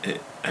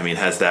 I mean,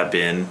 has that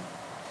been,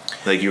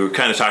 like you were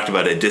kind of talked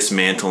about, a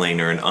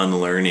dismantling or an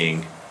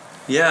unlearning?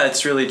 Yeah,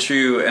 it's really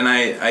true. And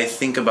I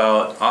think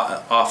about,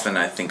 often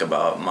I think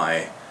about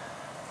my,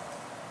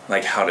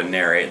 like how to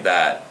narrate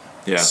that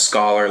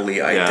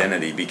scholarly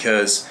identity,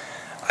 because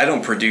I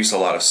don't produce a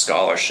lot of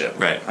scholarship.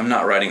 Right. I'm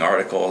not writing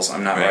articles.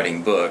 I'm not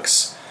writing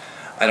books.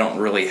 I don't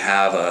really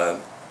have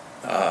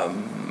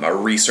a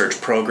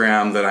research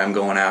program that I'm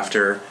going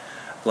after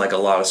like a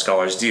lot of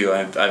scholars do.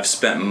 I've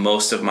spent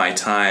most of my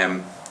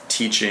time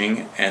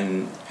teaching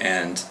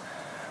and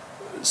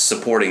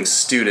supporting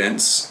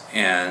students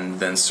and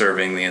then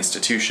serving the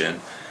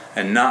institution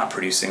and not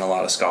producing a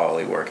lot of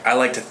scholarly work. I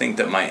like to think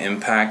that my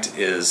impact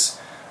is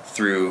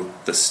through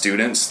the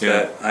students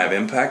that I've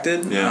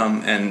impacted,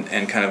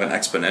 and kind of an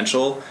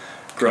exponential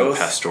growth.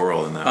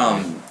 Pastoral in that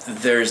way.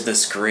 There's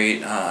this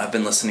great, I've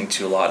been listening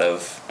to a lot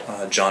of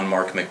John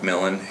Mark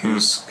McMillan,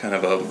 who's kind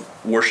of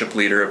a worship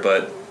leader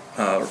but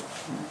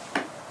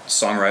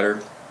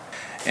songwriter,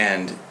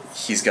 and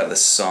he's got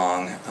this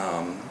song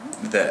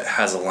that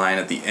has a line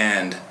at the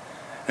end,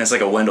 and it's like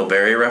a Wendell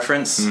Berry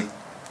reference.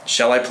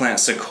 Shall I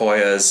plant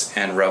sequoias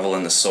and revel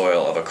in the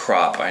soil of a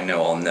crop I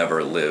know I'll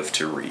never live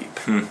to reap?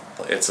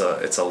 It's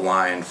a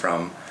line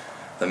from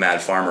the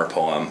Mad Farmer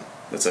poem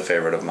that's a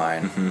favorite of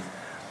mine.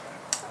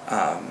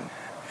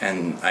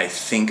 And I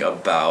think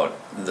about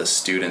the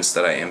students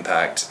that I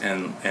impact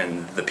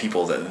and the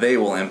people that they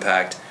will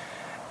impact,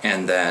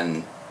 and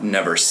then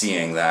never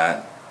seeing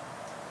that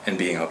and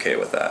being okay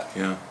with that.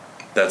 Yeah.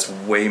 That's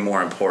way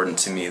more important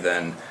to me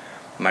than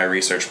my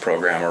research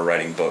program or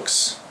writing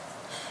books.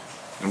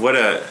 And what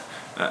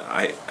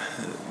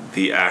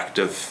the act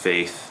of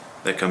faith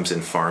that comes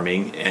in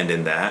farming and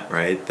in that,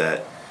 right?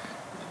 That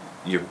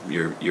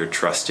you're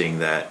trusting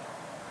that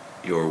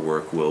your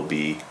work will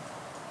be,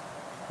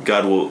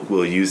 God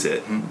will use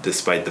it,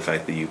 despite the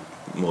fact that you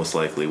most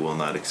likely will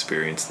not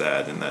experience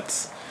that, and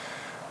that's,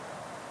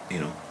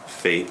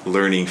 faith,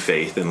 learning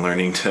faith and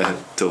learning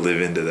to live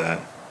into that.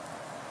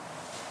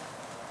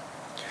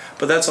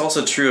 But that's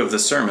also true of the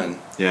sermon.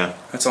 Yeah.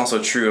 That's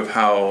also true of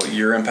how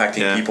you're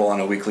impacting people on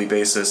a weekly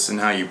basis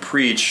and how you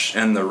preach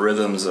and the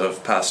rhythms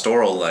of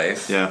pastoral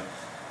life. Yeah.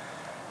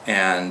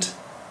 And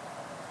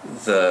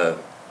the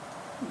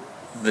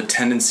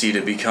tendency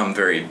to become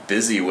very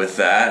busy with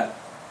that,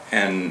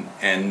 and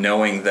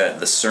knowing that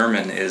the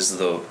sermon is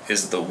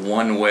the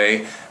one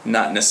way,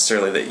 not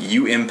necessarily that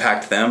you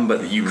impact them,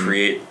 but that you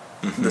create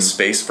the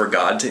space for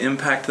God to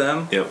impact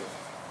them. Yep.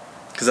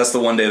 Because that's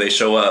the one day they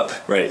show up.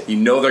 Right. You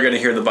know they're going to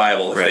hear the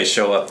Bible if they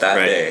show up that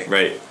day.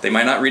 Right. They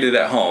might not read it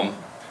at home.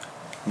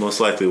 Most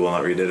likely will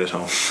not read it at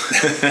home.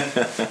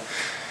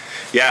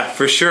 Yeah,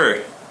 for sure.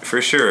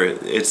 For sure.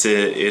 It's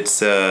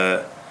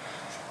an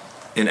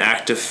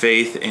act of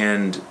faith,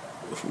 and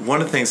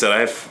one of the things that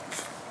I've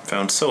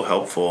found so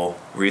helpful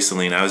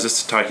recently, and I was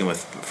just talking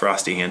with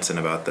Frosty Hansen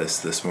about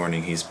this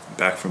morning. He's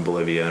back from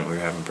Bolivia and we were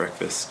having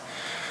breakfast.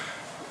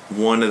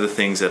 One of the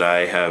things that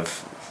I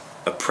have,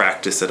 a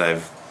practice that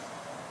I've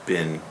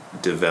been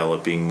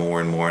developing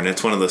more and more, and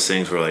it's one of those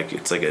things where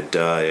it's like a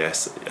duh,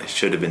 yes, I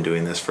should have been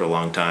doing this for a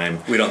long time.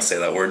 We don't say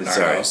that word in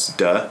our house.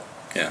 Duh?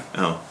 Yeah.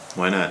 Oh,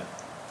 why not?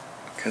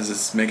 Because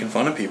it's making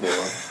fun of people.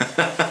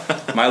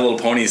 My Little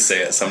Ponies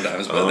say it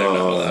sometimes, but they're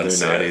not allowed to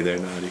say it. They're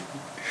naughty.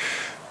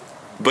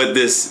 But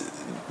this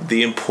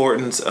the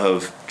importance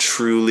of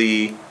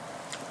truly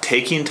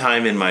taking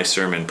time in my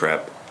sermon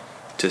prep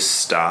to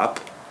stop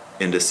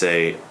and to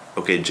say,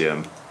 okay,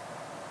 Jim,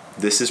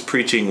 this is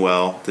preaching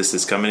well, this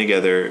is coming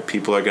together,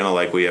 people are going to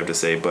like what you have to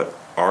say, but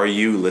are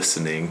you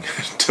listening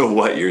to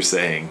what you're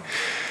saying?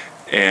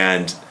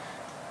 And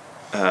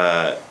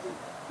that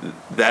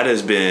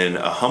has been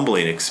a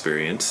humbling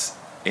experience.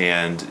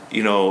 And,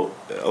 you know,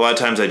 a lot of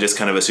times I just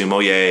kind of assume, oh,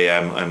 yeah,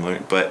 I'm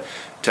learning. But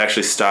to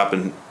actually stop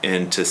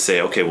and to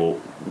say, okay, well,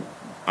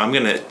 I'm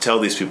going to tell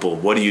these people,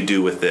 what do you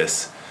do with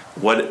this?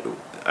 What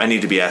I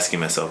need to be asking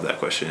myself that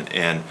question.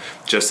 And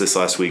just this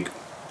last week,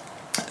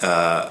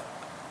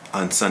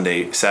 on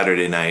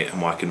Saturday night,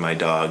 I'm walking my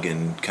dog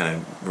and kind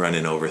of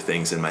running over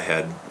things in my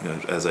head, you know,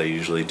 as I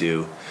usually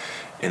do.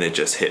 And it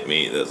just hit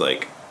me that,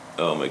 like,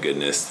 oh my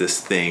goodness, this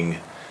thing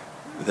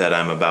that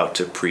I'm about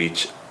to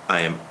preach,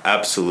 I am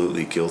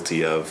absolutely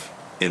guilty of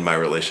in my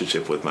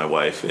relationship with my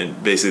wife.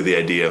 And basically the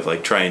idea of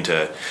like trying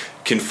to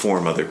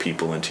conform other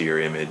people into your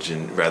image,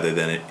 and rather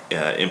than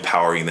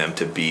empowering them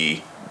to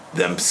be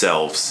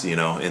themselves, you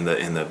know, in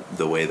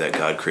the way that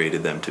God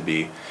created them to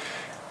be.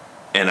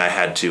 And I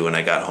had to, when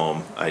I got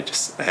home, I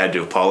had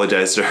to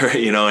apologize to her,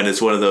 you know. And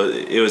it's one of those,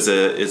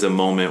 it's a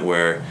moment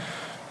where,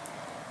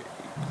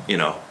 you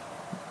know,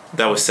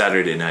 that was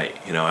Saturday night,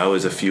 you know, I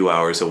was a few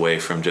hours away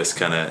from just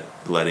kind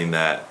of letting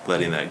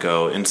that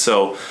go. And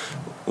so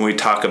when we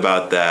talk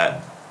about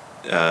that,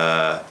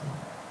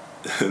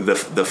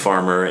 the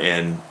farmer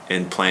and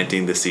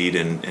planting the seed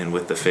and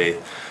with the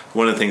faith,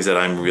 one of the things that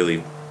I'm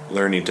really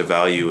learning to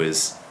value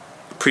is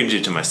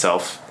preaching to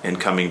myself and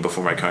coming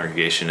before my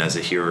congregation as a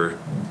hearer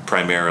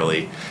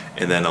primarily,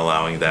 and then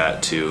allowing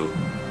that to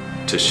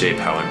shape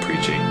how I'm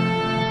preaching.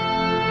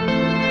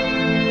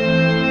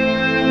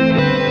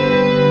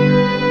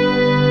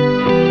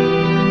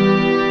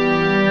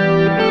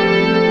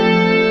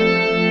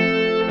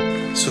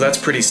 So that's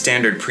pretty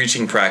standard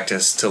preaching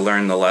practice, to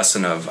learn the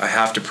lesson of, I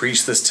have to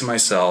preach this to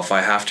myself,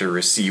 I have to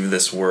receive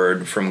this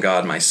word from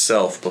God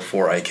myself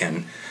before I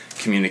can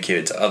communicate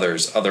it to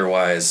others.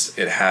 Otherwise,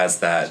 it has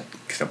that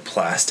kind of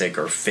plastic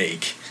or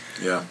fake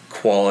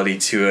quality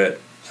to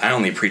it. I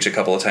only preach a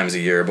couple of times a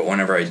year, but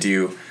whenever I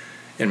do,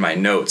 in my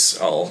notes,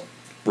 I'll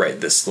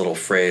write this little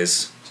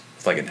phrase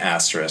with like an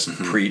asterisk,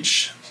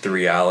 preach the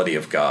reality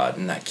of God,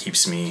 and that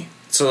keeps me,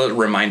 it's a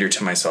reminder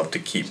to myself to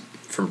keep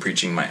from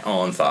preaching my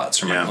own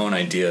thoughts or my own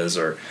ideas,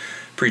 or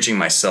preaching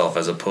myself,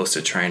 as opposed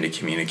to trying to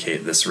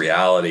communicate this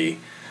reality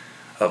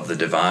of the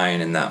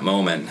divine in that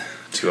moment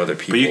to other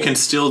people. But you can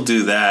still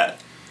do that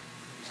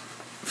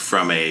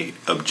from a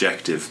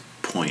objective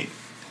point,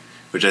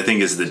 which I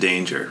think is the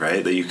danger,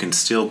 right? That you can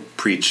still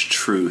preach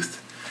truth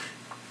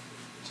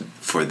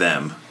for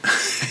them,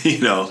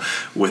 you know,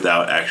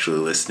 without actually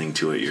listening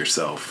to it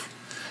yourself.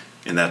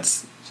 And I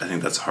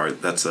think that's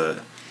hard. That's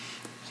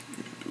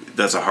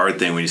a hard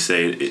thing when you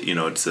say, you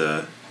know, it's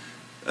a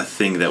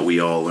thing that we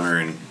all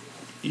learn.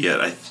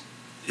 Yet,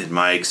 in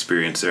my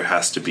experience, there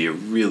has to be a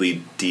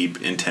really deep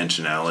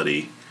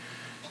intentionality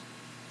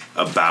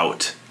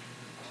about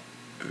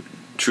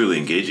truly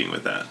engaging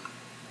with that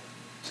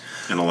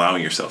and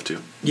allowing yourself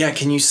to. Yeah,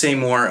 can you say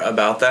more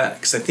about that?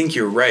 Because I think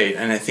you're right,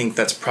 and I think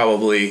that's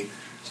probably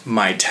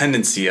my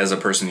tendency as a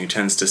person who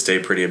tends to stay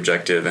pretty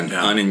objective and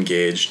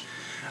unengaged.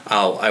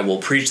 I will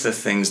preach the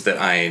things that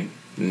I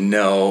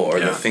know, or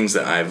the things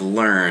that I've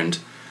learned,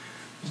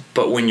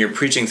 but when you're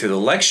preaching through the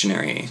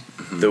lectionary,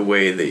 the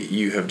way that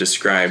you have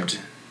described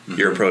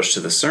your approach to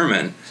the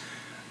sermon,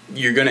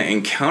 you're going to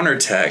encounter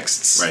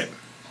texts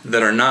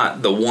that are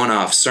not the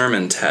one-off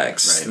sermon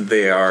texts.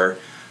 They are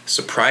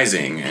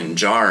surprising and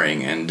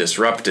jarring and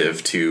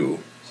disruptive to,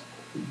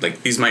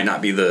 like, these might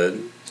not be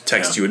the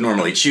text you would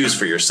normally choose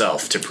for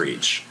yourself to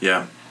preach.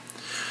 Yeah,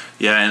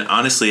 and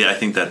honestly, I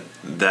think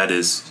that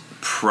is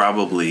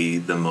probably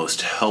the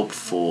most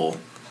helpful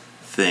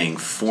thing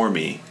for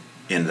me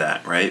in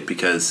that, right?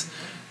 Because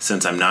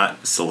since I'm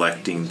not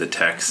selecting the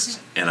text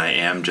and I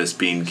am just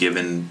being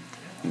given,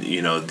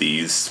 you know,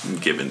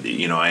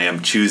 I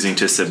am choosing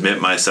to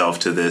submit myself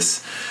to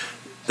this,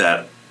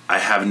 that I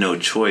have no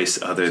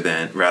choice rather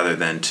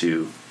than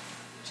to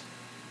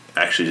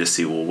actually just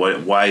see,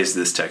 well, why is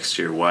this text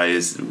here?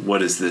 What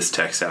does this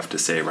text have to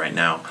say right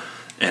now?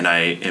 And I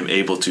am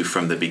able to,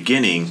 from the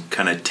beginning,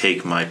 kind of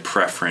take my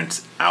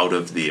preference out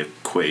of the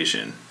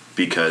equation,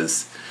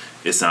 because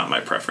it's not my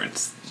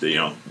preference. You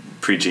know,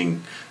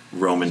 preaching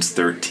Romans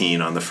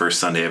 13 on the first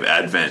Sunday of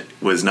Advent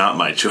was not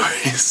my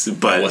choice.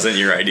 But it wasn't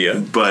your idea.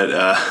 But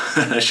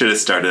I should have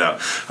started out,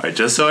 all right,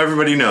 just so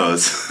everybody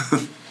knows,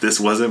 this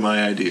wasn't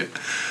my idea.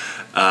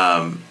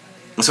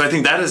 So I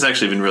think that has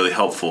actually been really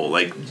helpful.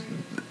 Like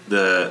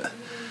but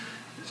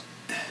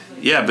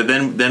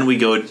then we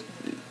go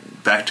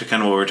back to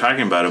kind of what we're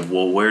talking about of,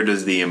 well, where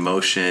does the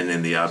emotion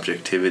and the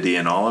objectivity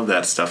and all of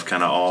that stuff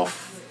kind of all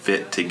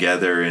fit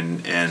together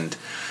and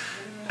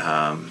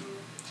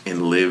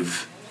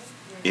live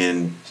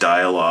in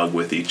dialogue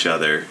with each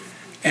other?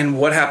 And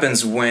what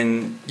happens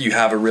when you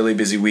have a really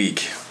busy week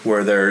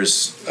where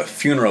there's a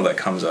funeral that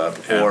comes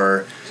up,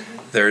 or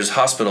there's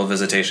hospital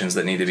visitations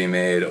that need to be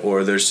made,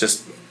 or there's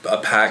just a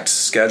packed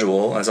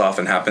schedule, as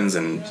often happens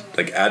in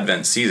like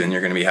Advent season.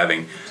 You're going to be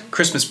having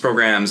Christmas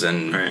programs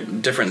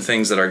and different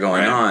things that are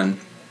going on,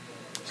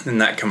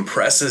 and that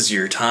compresses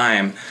your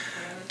time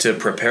to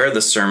prepare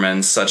the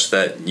sermon such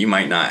that you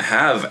might not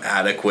have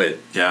adequate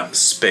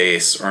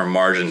space or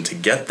margin to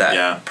get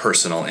that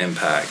personal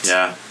impact.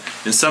 Yeah.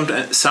 And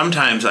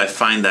sometimes I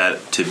find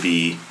that to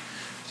be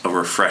a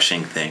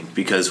refreshing thing,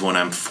 because when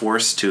I'm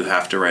forced to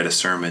have to write a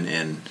sermon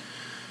in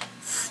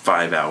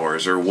 5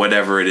 hours or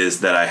whatever it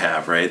is that I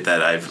have, right,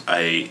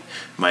 that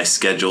my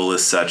schedule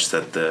is such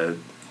that the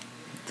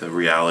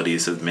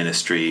realities of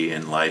ministry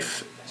and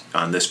life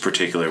on this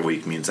particular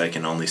week means I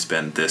can only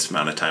spend this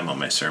amount of time on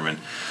my sermon.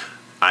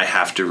 I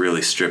have to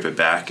really strip it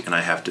back, and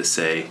I have to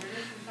say,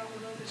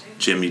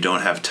 Jim, you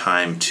don't have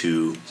time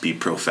to be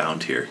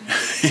profound here.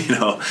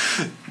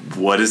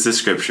 What does the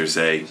scripture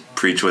say?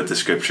 Preach what the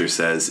scripture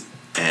says,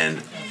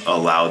 and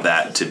allow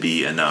that to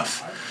be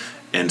enough.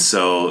 And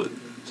so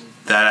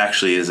that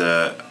actually is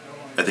I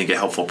think a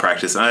helpful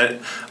practice. I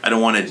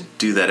don't want to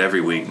do that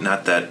every week.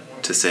 Not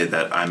that to say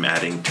that I'm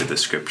adding to the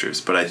scriptures,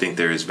 but I think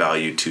there is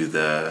value to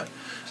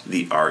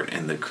the art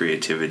and the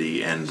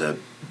creativity and the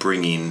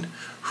bringing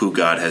who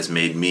God has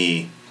made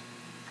me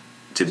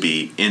to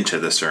be into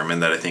the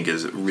sermon, that I think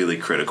is really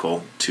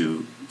critical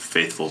to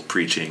faithful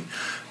preaching.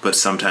 But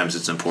sometimes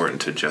it's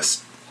important to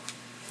just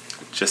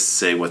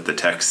say what the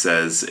text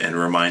says and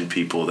remind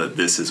people that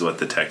this is what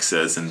the text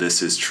says and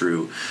this is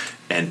true.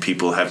 And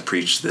people have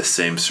preached this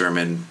same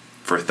sermon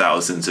for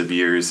thousands of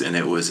years, and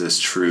it was as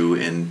true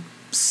in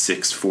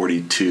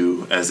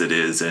 642 as it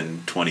is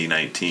in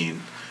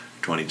 2019,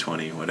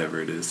 2020,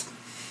 whatever it is.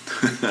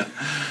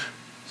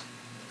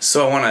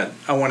 So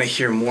I want to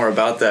hear more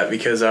about that,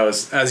 because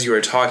as you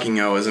were talking,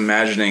 I was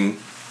imagining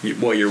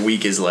what your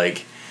week is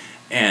like,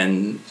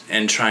 and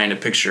trying to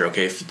picture,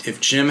 okay,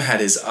 if Jim had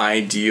his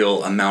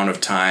ideal amount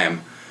of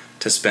time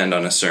to spend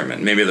on a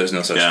sermon, maybe there's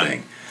no such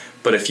thing,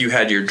 but if you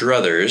had your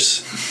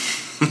druthers,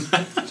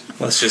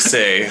 let's just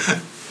say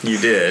you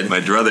did. My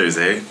druthers,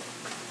 eh?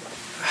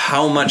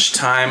 How much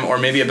time, or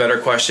maybe a better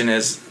question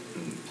is,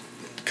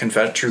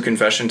 true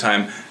confession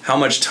time, how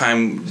much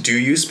time do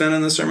you spend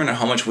on the sermon, or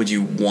how much would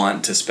you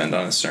want to spend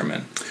on a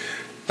sermon?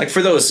 Like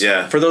for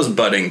those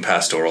budding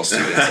pastoral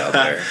students out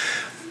there.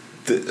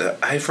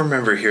 I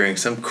remember hearing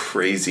some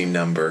crazy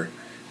number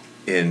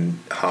in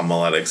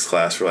homiletics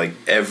class where like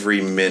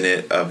every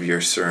minute of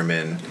your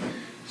sermon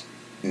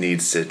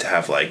needs to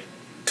have like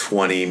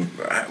 20,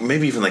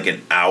 maybe even like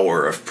an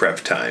hour of prep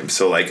time.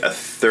 So like a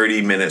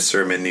 30-minute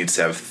sermon needs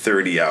to have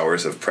 30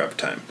 hours of prep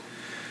time.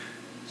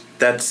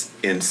 That's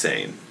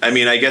insane. I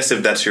mean, I guess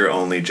if that's your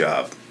only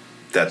job,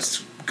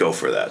 go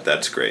for that.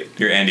 That's great.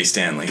 You're Andy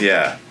Stanley.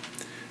 Yeah.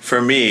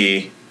 For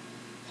me,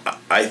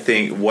 I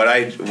think what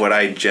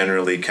I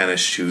generally kind of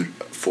shoot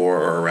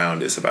for or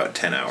around is about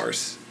 10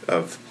 hours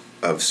of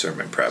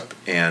sermon prep.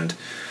 And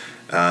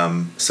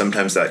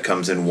sometimes that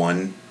comes in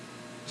one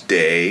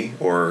day,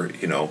 or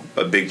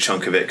a big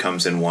chunk of it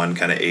comes in one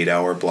kind of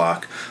 8-hour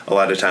block. A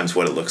lot of times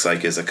what it looks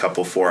like is a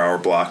couple 4-hour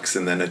blocks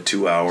and then a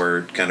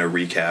 2-hour kind of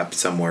recap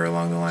somewhere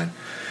along the line.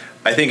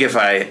 I think if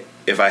I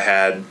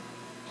had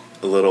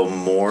a little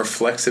more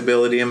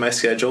flexibility in my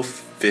schedule,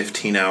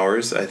 15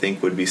 hours I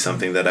think would be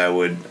something that I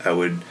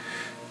would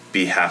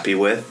be happy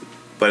with.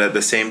 But at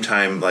the same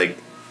time, like,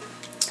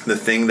 the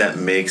thing that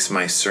makes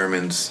my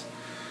sermons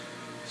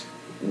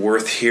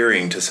worth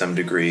hearing to some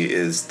degree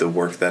is the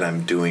work that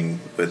I'm doing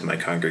with my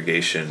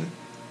congregation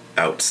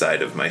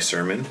outside of my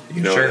sermon.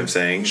 You know what I'm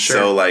saying? Sure.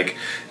 So like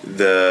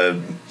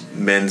the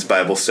men's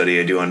Bible study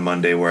I do on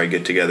Monday, where I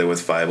get together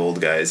with 5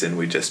 old guys and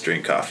we just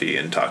drink coffee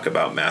and talk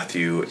about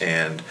Matthew,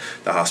 and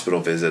the hospital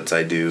visits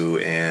I do,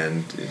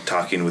 and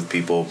talking with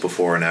people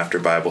before and after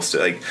Bible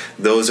study. Like,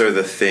 those are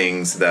the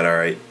things that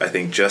are, I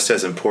think, just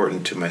as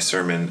important to my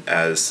sermon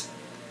as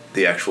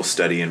the actual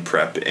study and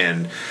prep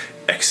and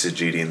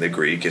exegeting the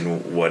Greek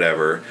and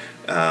whatever.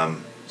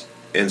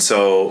 And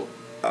so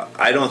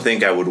I don't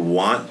think I would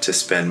want to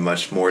spend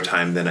much more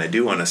time than I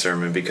do on a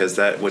sermon, because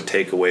that would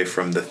take away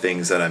from the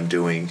things that I'm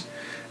doing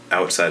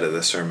outside of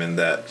the sermon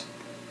that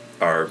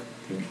are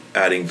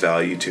adding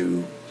value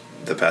to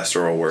the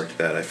pastoral work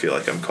that I feel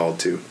like I'm called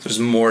to. There's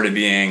more to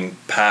being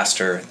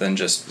pastor than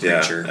just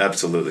preacher. Yeah,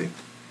 absolutely.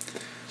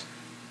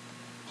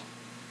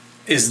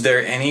 Is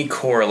there any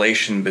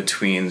correlation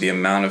between the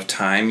amount of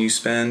time you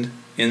spend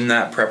in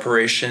that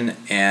preparation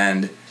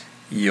and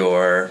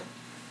your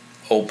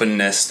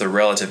openness, the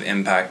relative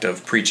impact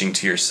of preaching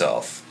to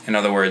yourself? In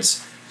other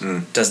words,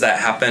 does that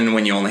happen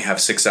when you only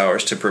have 6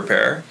 hours to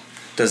prepare?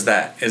 Is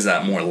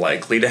that more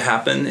likely to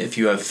happen if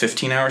you have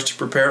 15 hours to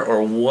prepare?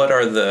 Or what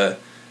are the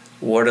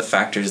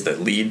factors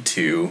that lead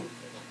to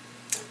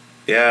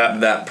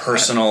that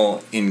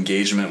personal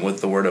engagement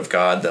with the Word of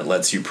God that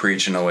lets you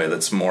preach in a way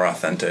that's more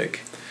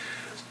authentic?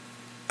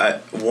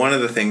 One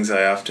of the things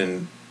I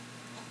often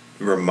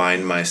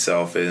remind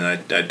myself, and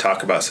I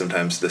talk about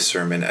sometimes the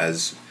sermon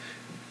as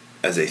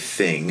a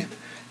thing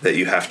that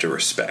you have to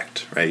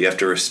respect, right? You have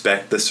to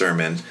respect the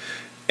sermon,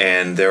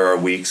 And there are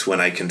weeks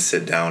when I can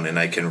sit down and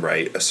I can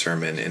write a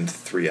sermon in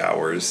 3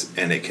 hours,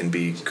 and it can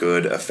be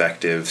good,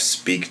 effective,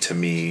 speak to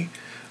me,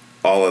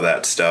 all of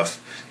that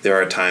stuff.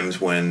 There are times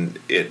when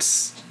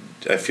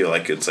I feel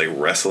like it's like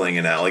wrestling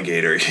an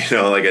alligator,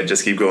 like I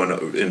just keep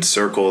going in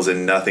circles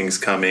and nothing's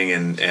coming,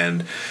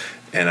 and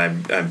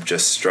I'm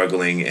just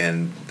struggling.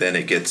 And then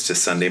it gets to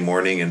Sunday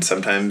morning, and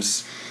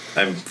sometimes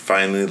I'm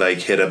finally like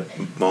hit a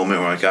moment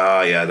where I'm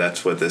like, yeah,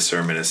 that's what this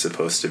sermon is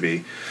supposed to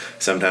be.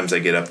 Sometimes I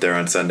get up there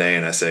on Sunday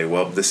and I say,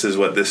 well, this is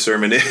what this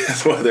sermon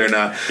is, whether or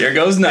not. Here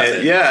goes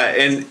nothing.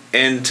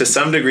 And to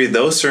some degree,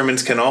 those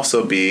sermons can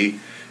also be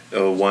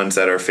ones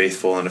that are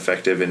faithful and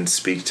effective and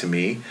speak to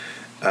me.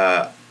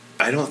 I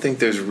don't think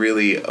there's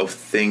really a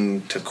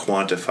thing to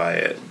quantify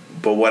it.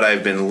 But what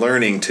I've been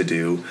learning to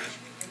do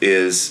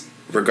is,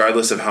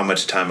 regardless of how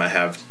much time I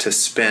have, to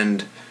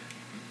spend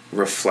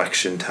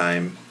reflection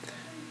time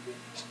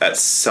at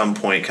some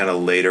point kind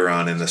of later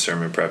on in the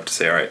sermon prep to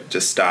say, all right,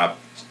 just stop,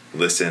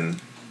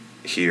 listen,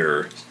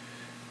 hear,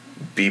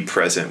 be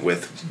present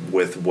with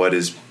what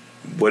is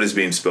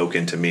being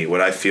spoken to me,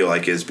 what I feel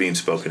like is being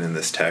spoken in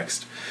this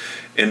text.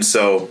 And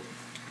so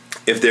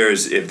if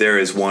there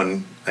is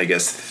one, I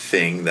guess,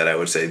 thing that I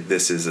would say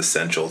this is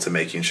essential to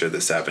making sure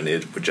this happened,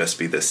 it would just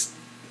be this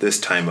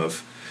time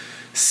of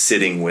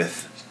sitting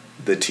with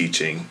the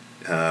teaching,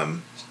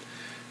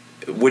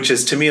 which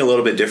is to me a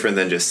little bit different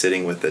than just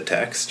sitting with the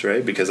text,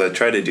 right? Because I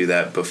try to do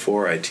that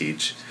before I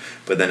teach,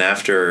 but then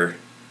after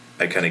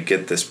I kind of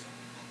get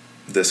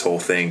this whole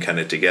thing kind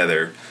of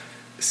together,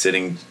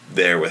 sitting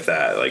there with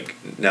that, like,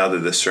 now that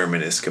the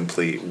sermon is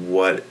complete,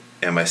 what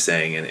am I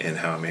saying and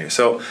how am I here?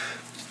 So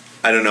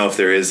I don't know if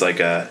there is like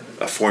a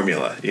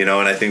formula, and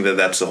I think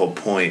that's the whole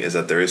point, is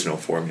that there is no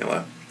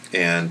formula.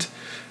 And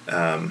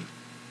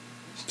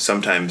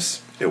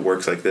sometimes it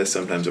works like this,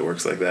 sometimes it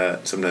works like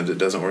that, sometimes it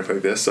doesn't work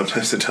like this,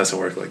 sometimes it doesn't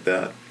work like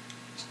that.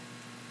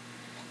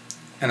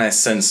 And I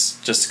sense,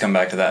 just to come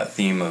back to that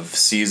theme of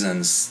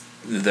seasons,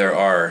 there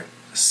are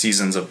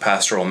seasons of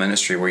pastoral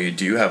ministry where you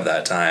do have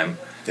that time,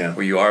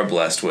 where you are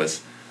blessed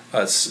with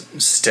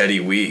steady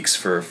weeks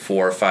for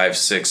 4, 5,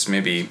 6,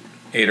 maybe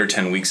 8 or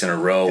 10 weeks in a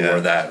row,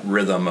 where that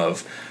rhythm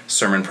of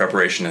sermon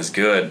preparation is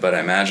good. But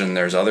I imagine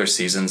there's other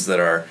seasons that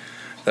are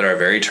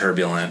very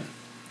turbulent,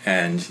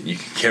 and you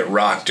can get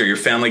rocked, or your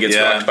family gets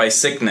rocked by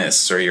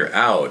sickness, or you're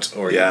out,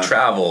 or you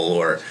travel,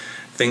 or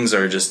things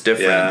are just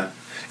different. Yeah.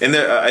 And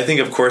I think,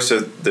 of course,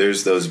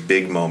 there's those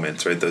big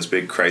moments, right? Those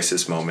big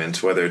crisis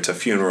moments, whether it's a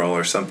funeral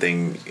or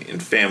something in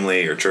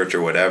family or church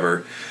or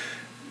whatever.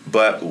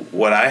 But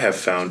what I have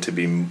found to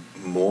be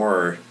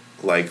more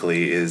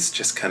likely is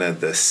just kind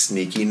of the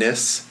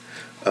sneakiness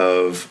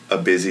of a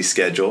busy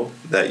schedule,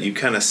 that you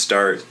kind of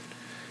start,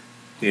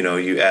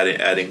 you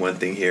adding one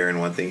thing here and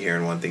one thing here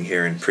and one thing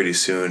here, and pretty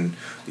soon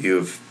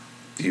you've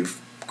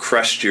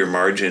crushed your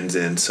margins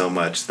in so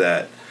much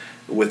that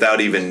without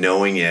even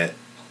knowing it,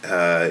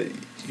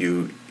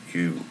 you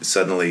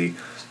suddenly.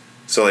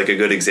 So, like, a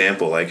good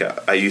example, like,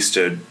 I used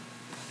to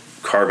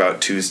carve out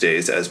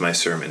Tuesdays as my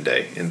sermon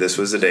day, and this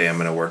was the day I'm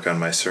going to work on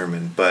my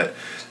sermon. But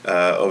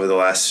over the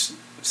last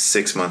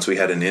 6 months, we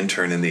had an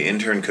intern, and the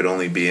intern could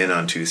only be in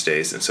on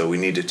Tuesdays, and so we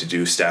needed to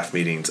do staff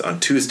meetings on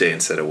Tuesday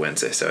instead of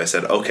Wednesday. So I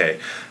said, okay,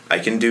 I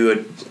can do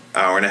an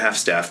hour-and-a-half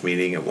staff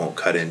meeting. It won't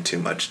cut in too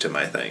much to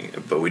my thing,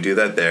 but we do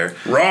that there.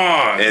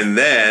 Wrong! And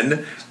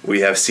then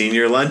we have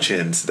senior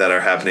luncheons that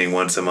are happening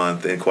once a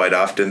month, and quite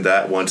often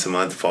that once a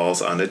month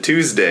falls on a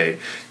Tuesday.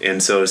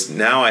 And so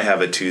now I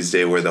have a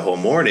Tuesday where the whole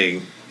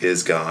morning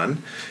is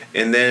gone.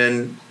 And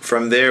then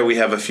from there we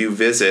have a few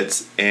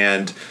visits,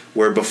 and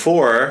where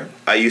before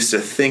I used to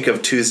think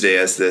of Tuesday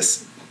as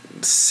this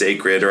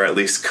sacred or at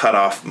least cut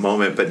off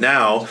moment, but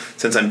now,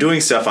 since I'm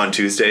doing stuff on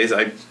Tuesdays,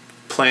 I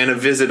plan a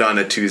visit on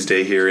a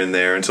Tuesday here and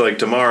there. And so, like,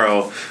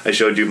 tomorrow I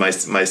showed you my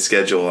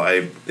schedule.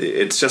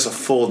 It's just a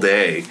full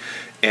day,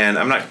 and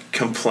I'm not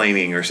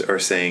complaining or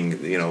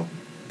saying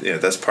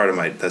that's part of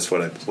that's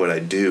what I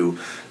do.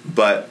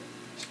 But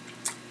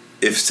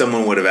if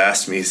someone would have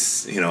asked me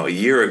a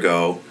year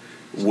ago,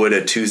 would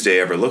a Tuesday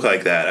ever look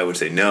like that, I would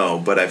say no.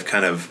 But I've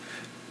kind of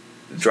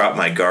dropped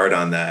my guard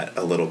on that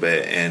a little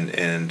bit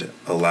and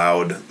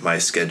allowed my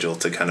schedule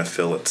to kind of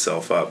fill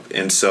itself up.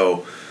 And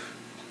so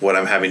what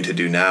I'm having to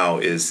do now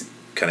is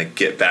kind of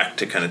get back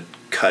to kind of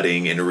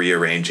cutting and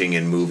rearranging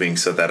and moving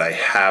so that I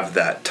have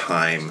that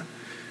time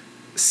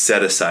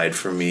set aside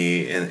for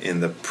me in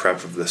the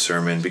prep of the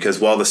sermon. Because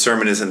while the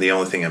sermon isn't the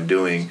only thing I'm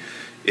doing,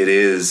 it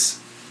is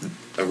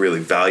a really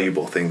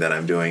valuable thing that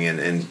I'm doing,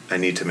 and I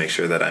need to make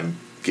sure that I'm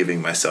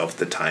giving myself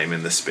the time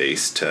and the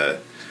space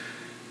to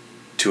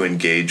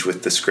engage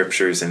with the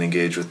scriptures and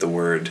engage with the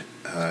word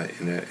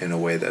in a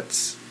way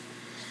that's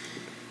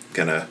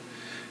gonna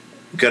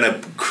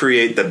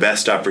create the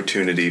best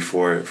opportunity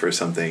for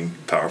something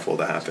powerful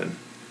to happen.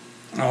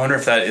 I wonder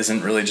if that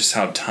isn't really just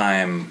how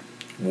time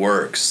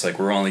works. Like,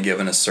 we're only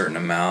given a certain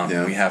amount.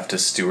 We have to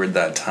steward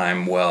that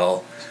time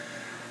well.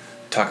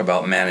 Talk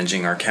about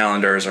managing our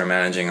calendars or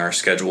managing our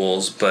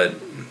schedules, but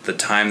the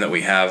time that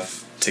we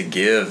have to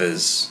give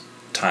is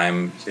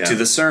time to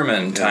the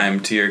sermon, time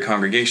to your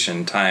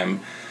congregation, time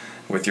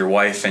with your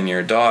wife and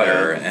your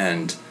daughter.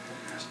 And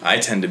I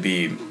tend to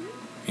be,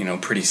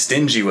 pretty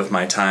stingy with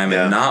my time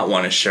and not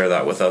want to share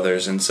that with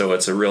others. And so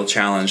it's a real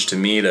challenge to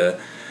me to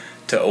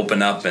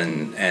open up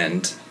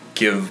and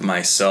give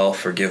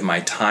myself or give my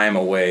time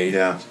away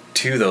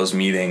to those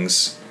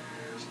meetings,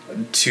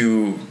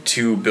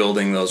 to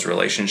building those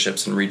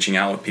relationships and reaching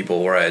out with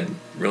people where I'd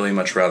really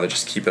much rather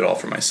just keep it all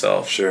for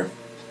myself. Sure.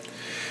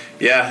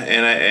 Yeah,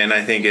 and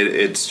I think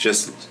it's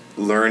just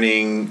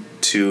learning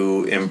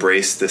to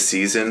embrace the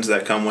seasons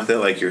that come with it.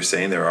 Like you're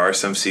saying, there are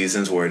some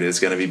seasons where it is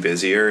going to be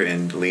busier,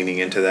 and leaning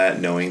into that,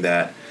 knowing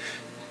that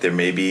there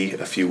may be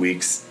a few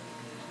weeks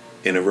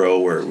in a row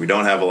where we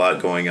don't have a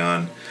lot going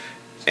on,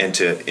 and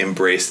to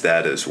embrace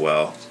that as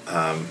well.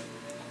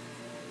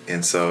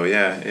 And so,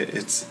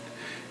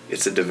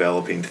 it's a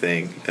developing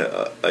thing,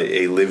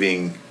 a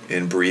living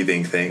and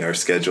breathing thing. Our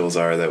schedules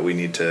are that we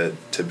need to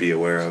be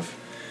aware of.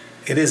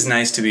 It is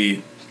nice to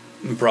be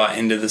brought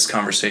into this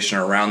conversation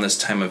around this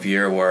time of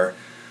year where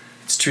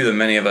it's true that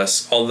many of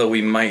us, although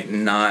we might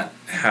not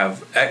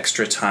have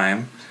extra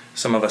time,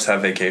 some of us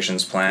have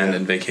vacations planned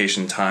and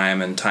vacation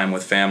time and time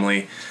with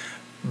family,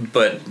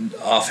 but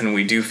often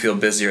we do feel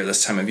busier at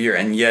this time of year,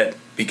 and yet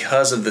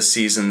because of the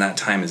season, that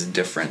time is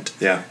different.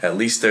 Yeah. At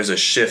least there's a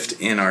shift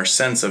in our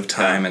sense of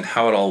time and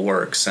how it all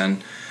works,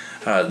 and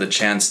the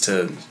chance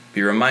to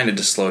be reminded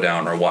to slow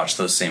down or watch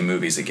those same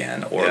movies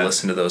again, or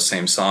listen to those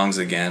same songs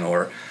again,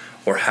 or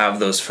have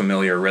those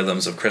familiar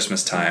rhythms of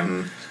Christmas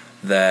time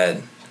that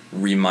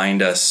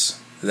remind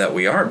us that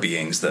we are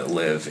beings that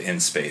live in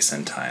space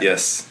and time.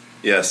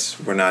 Yes,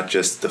 we're not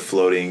just the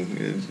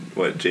floating,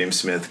 what James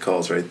Smith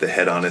calls, right, the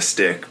head on a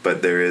stick,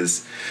 but there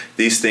is,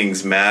 these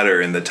things matter,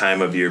 and the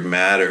time of year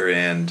matter,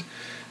 and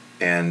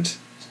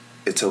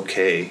it's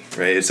okay,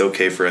 right? It's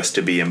okay for us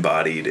to be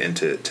embodied and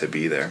to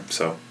be there.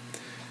 So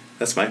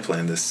that's my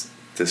plan this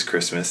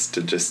Christmas,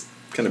 to just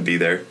kind of be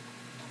there,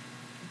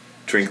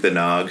 drink the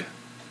nog.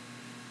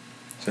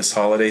 This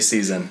holiday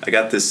season.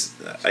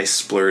 I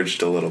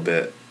splurged a little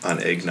bit on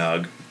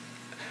eggnog.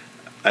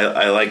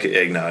 I like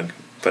eggnog,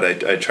 but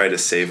I try to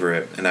savor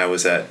it. And I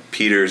was at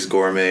Peter's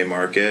Gourmet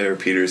Market, or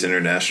Peter's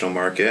International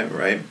Market,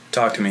 right?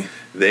 Talk to me.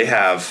 They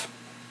have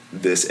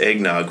this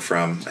eggnog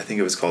from, I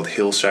think it was called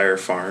Hillshire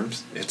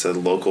Farms. It's a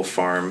local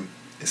farm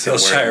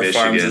somewhere in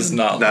Michigan. Farms is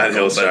not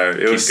local, Hillshire.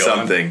 It was going.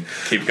 something.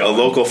 Keep going. A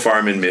local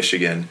farm in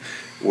Michigan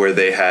where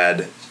they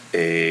had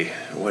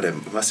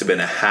it must have been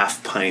a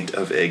half pint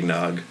of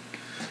eggnog.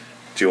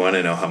 Do you want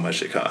to know how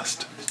much it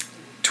cost?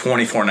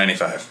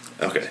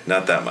 $24.95. Okay,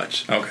 not that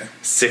much. Okay.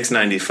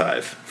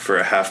 $6.95 for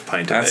a half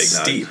pint of eggnog. That's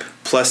steep.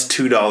 Plus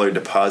 $2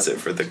 deposit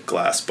for the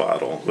glass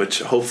bottle, which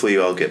hopefully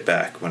I'll get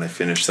back when I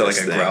finish this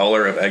thing. So like a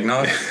growler of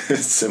eggnog?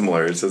 It's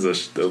similar. It's a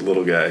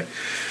little guy.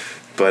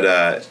 But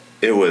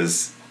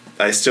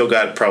I still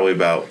got probably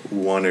about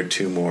one or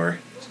two more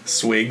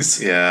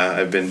swigs. Yeah,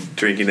 I've been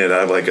drinking it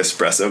out of like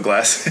espresso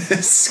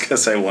glasses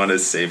because I want to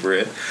savor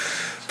it.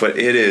 But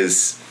it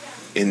is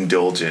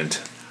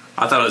indulgent.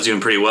 I thought I was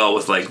doing pretty well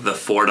with like the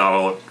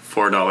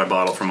 $4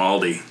 bottle from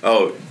Aldi.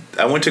 Oh,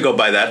 I went to go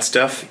buy that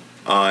stuff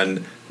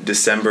on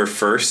December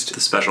 1st. The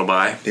special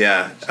buy?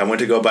 Yeah, I went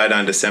to go buy it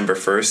on December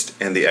 1st,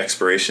 and the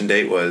expiration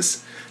date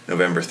was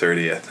November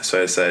 30th. So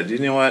I decided, you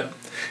know what?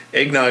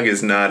 Eggnog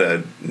is not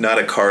a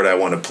card I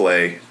want to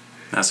play.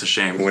 That's a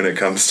shame. When it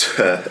comes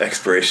to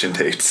expiration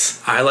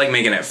dates. I like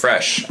making it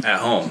fresh at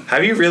home.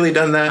 Have you really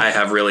done that? I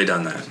have really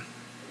done that.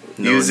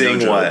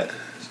 Using what?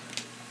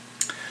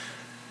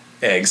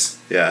 Eggs.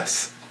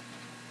 Yes.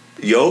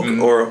 Yolk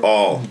or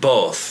all?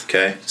 Both.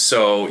 Okay.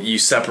 So you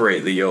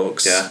separate the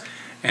yolks. Yeah.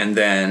 And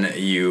then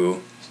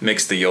you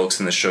mix the yolks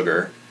in the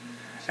sugar.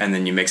 And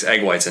then you mix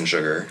egg whites and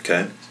sugar.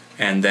 Okay.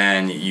 And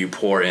then you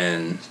pour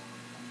in,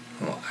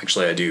 well,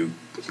 actually I do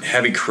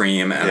heavy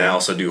cream, and I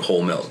also do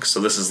whole milk. So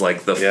this is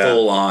like the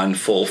full-on,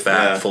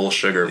 full-fat,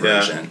 full-sugar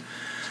version.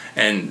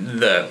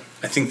 And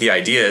I think the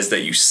idea is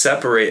that you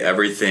separate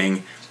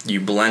everything,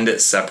 you blend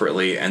it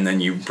separately, and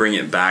then you bring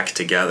it back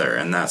together,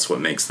 and that's what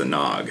makes the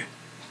nog.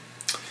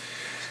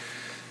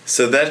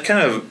 So that kind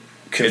of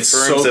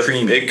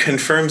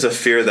confirms a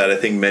fear that I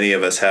think many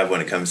of us have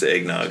when it comes to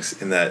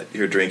eggnogs, in that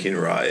you're drinking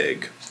raw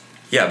egg.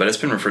 Yeah, but it's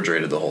been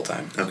refrigerated the whole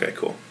time. Okay,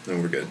 cool.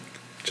 Then we're good.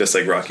 Just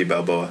like Rocky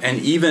Balboa. And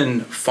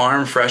even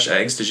farm fresh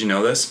eggs, did you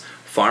know this?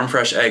 Farm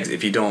fresh eggs,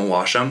 if you don't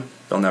wash them,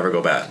 they'll never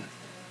go bad.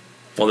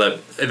 Well,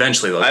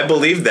 eventually they'll. I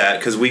believe that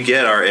because we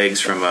get our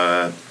eggs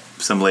from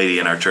some lady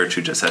in our church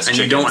who just has chickens.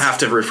 And you don't have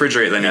to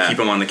refrigerate them. You keep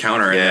them on the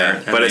counter in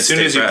there. But as soon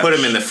as you put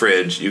them in the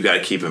fridge, you got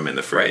to keep them in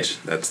the fridge. Right.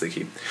 That's the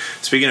key.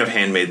 Speaking of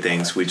handmade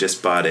things, we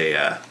just bought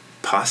a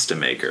pasta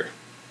maker,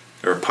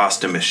 or a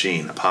pasta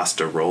machine, a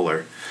pasta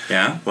roller.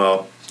 Yeah?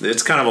 Well,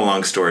 it's kind of a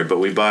long story, but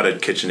we bought a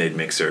KitchenAid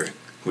mixer.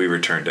 We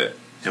returned it,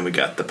 and we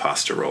got the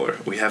pasta roller.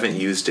 We haven't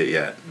used it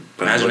yet.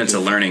 But imagine it's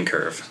a learning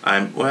curve.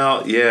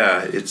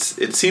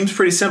 It seems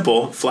pretty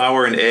simple.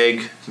 Flour and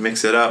egg,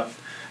 mix it up,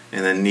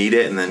 and then knead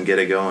it, and then get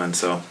it going.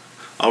 So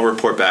I'll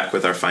report back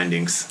with our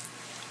findings.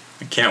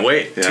 I can't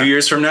wait. Yeah. 2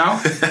 years from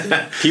now,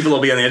 people will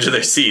be on the edge of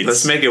their seats.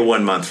 Let's make it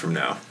 1 month from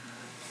now.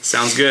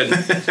 Sounds good.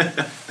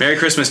 Merry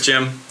Christmas,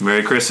 Jim.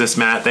 Merry Christmas,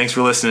 Matt. Thanks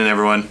for listening,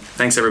 everyone.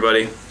 Thanks,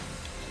 everybody.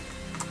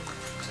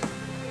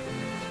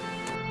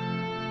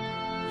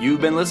 You've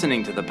been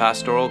listening to the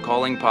Pastoral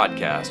Calling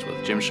Podcast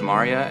with Jim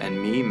Shamaria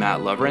and me,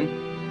 Matt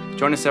Loverin.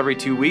 Join us every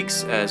 2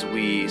 weeks as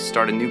we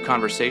start a new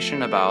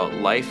conversation about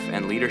life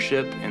and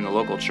leadership in the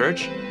local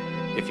church.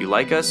 If you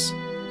like us,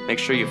 make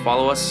sure you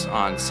follow us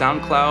on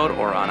SoundCloud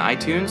or on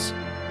iTunes,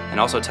 and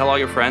also tell all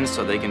your friends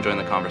so they can join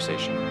the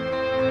conversation.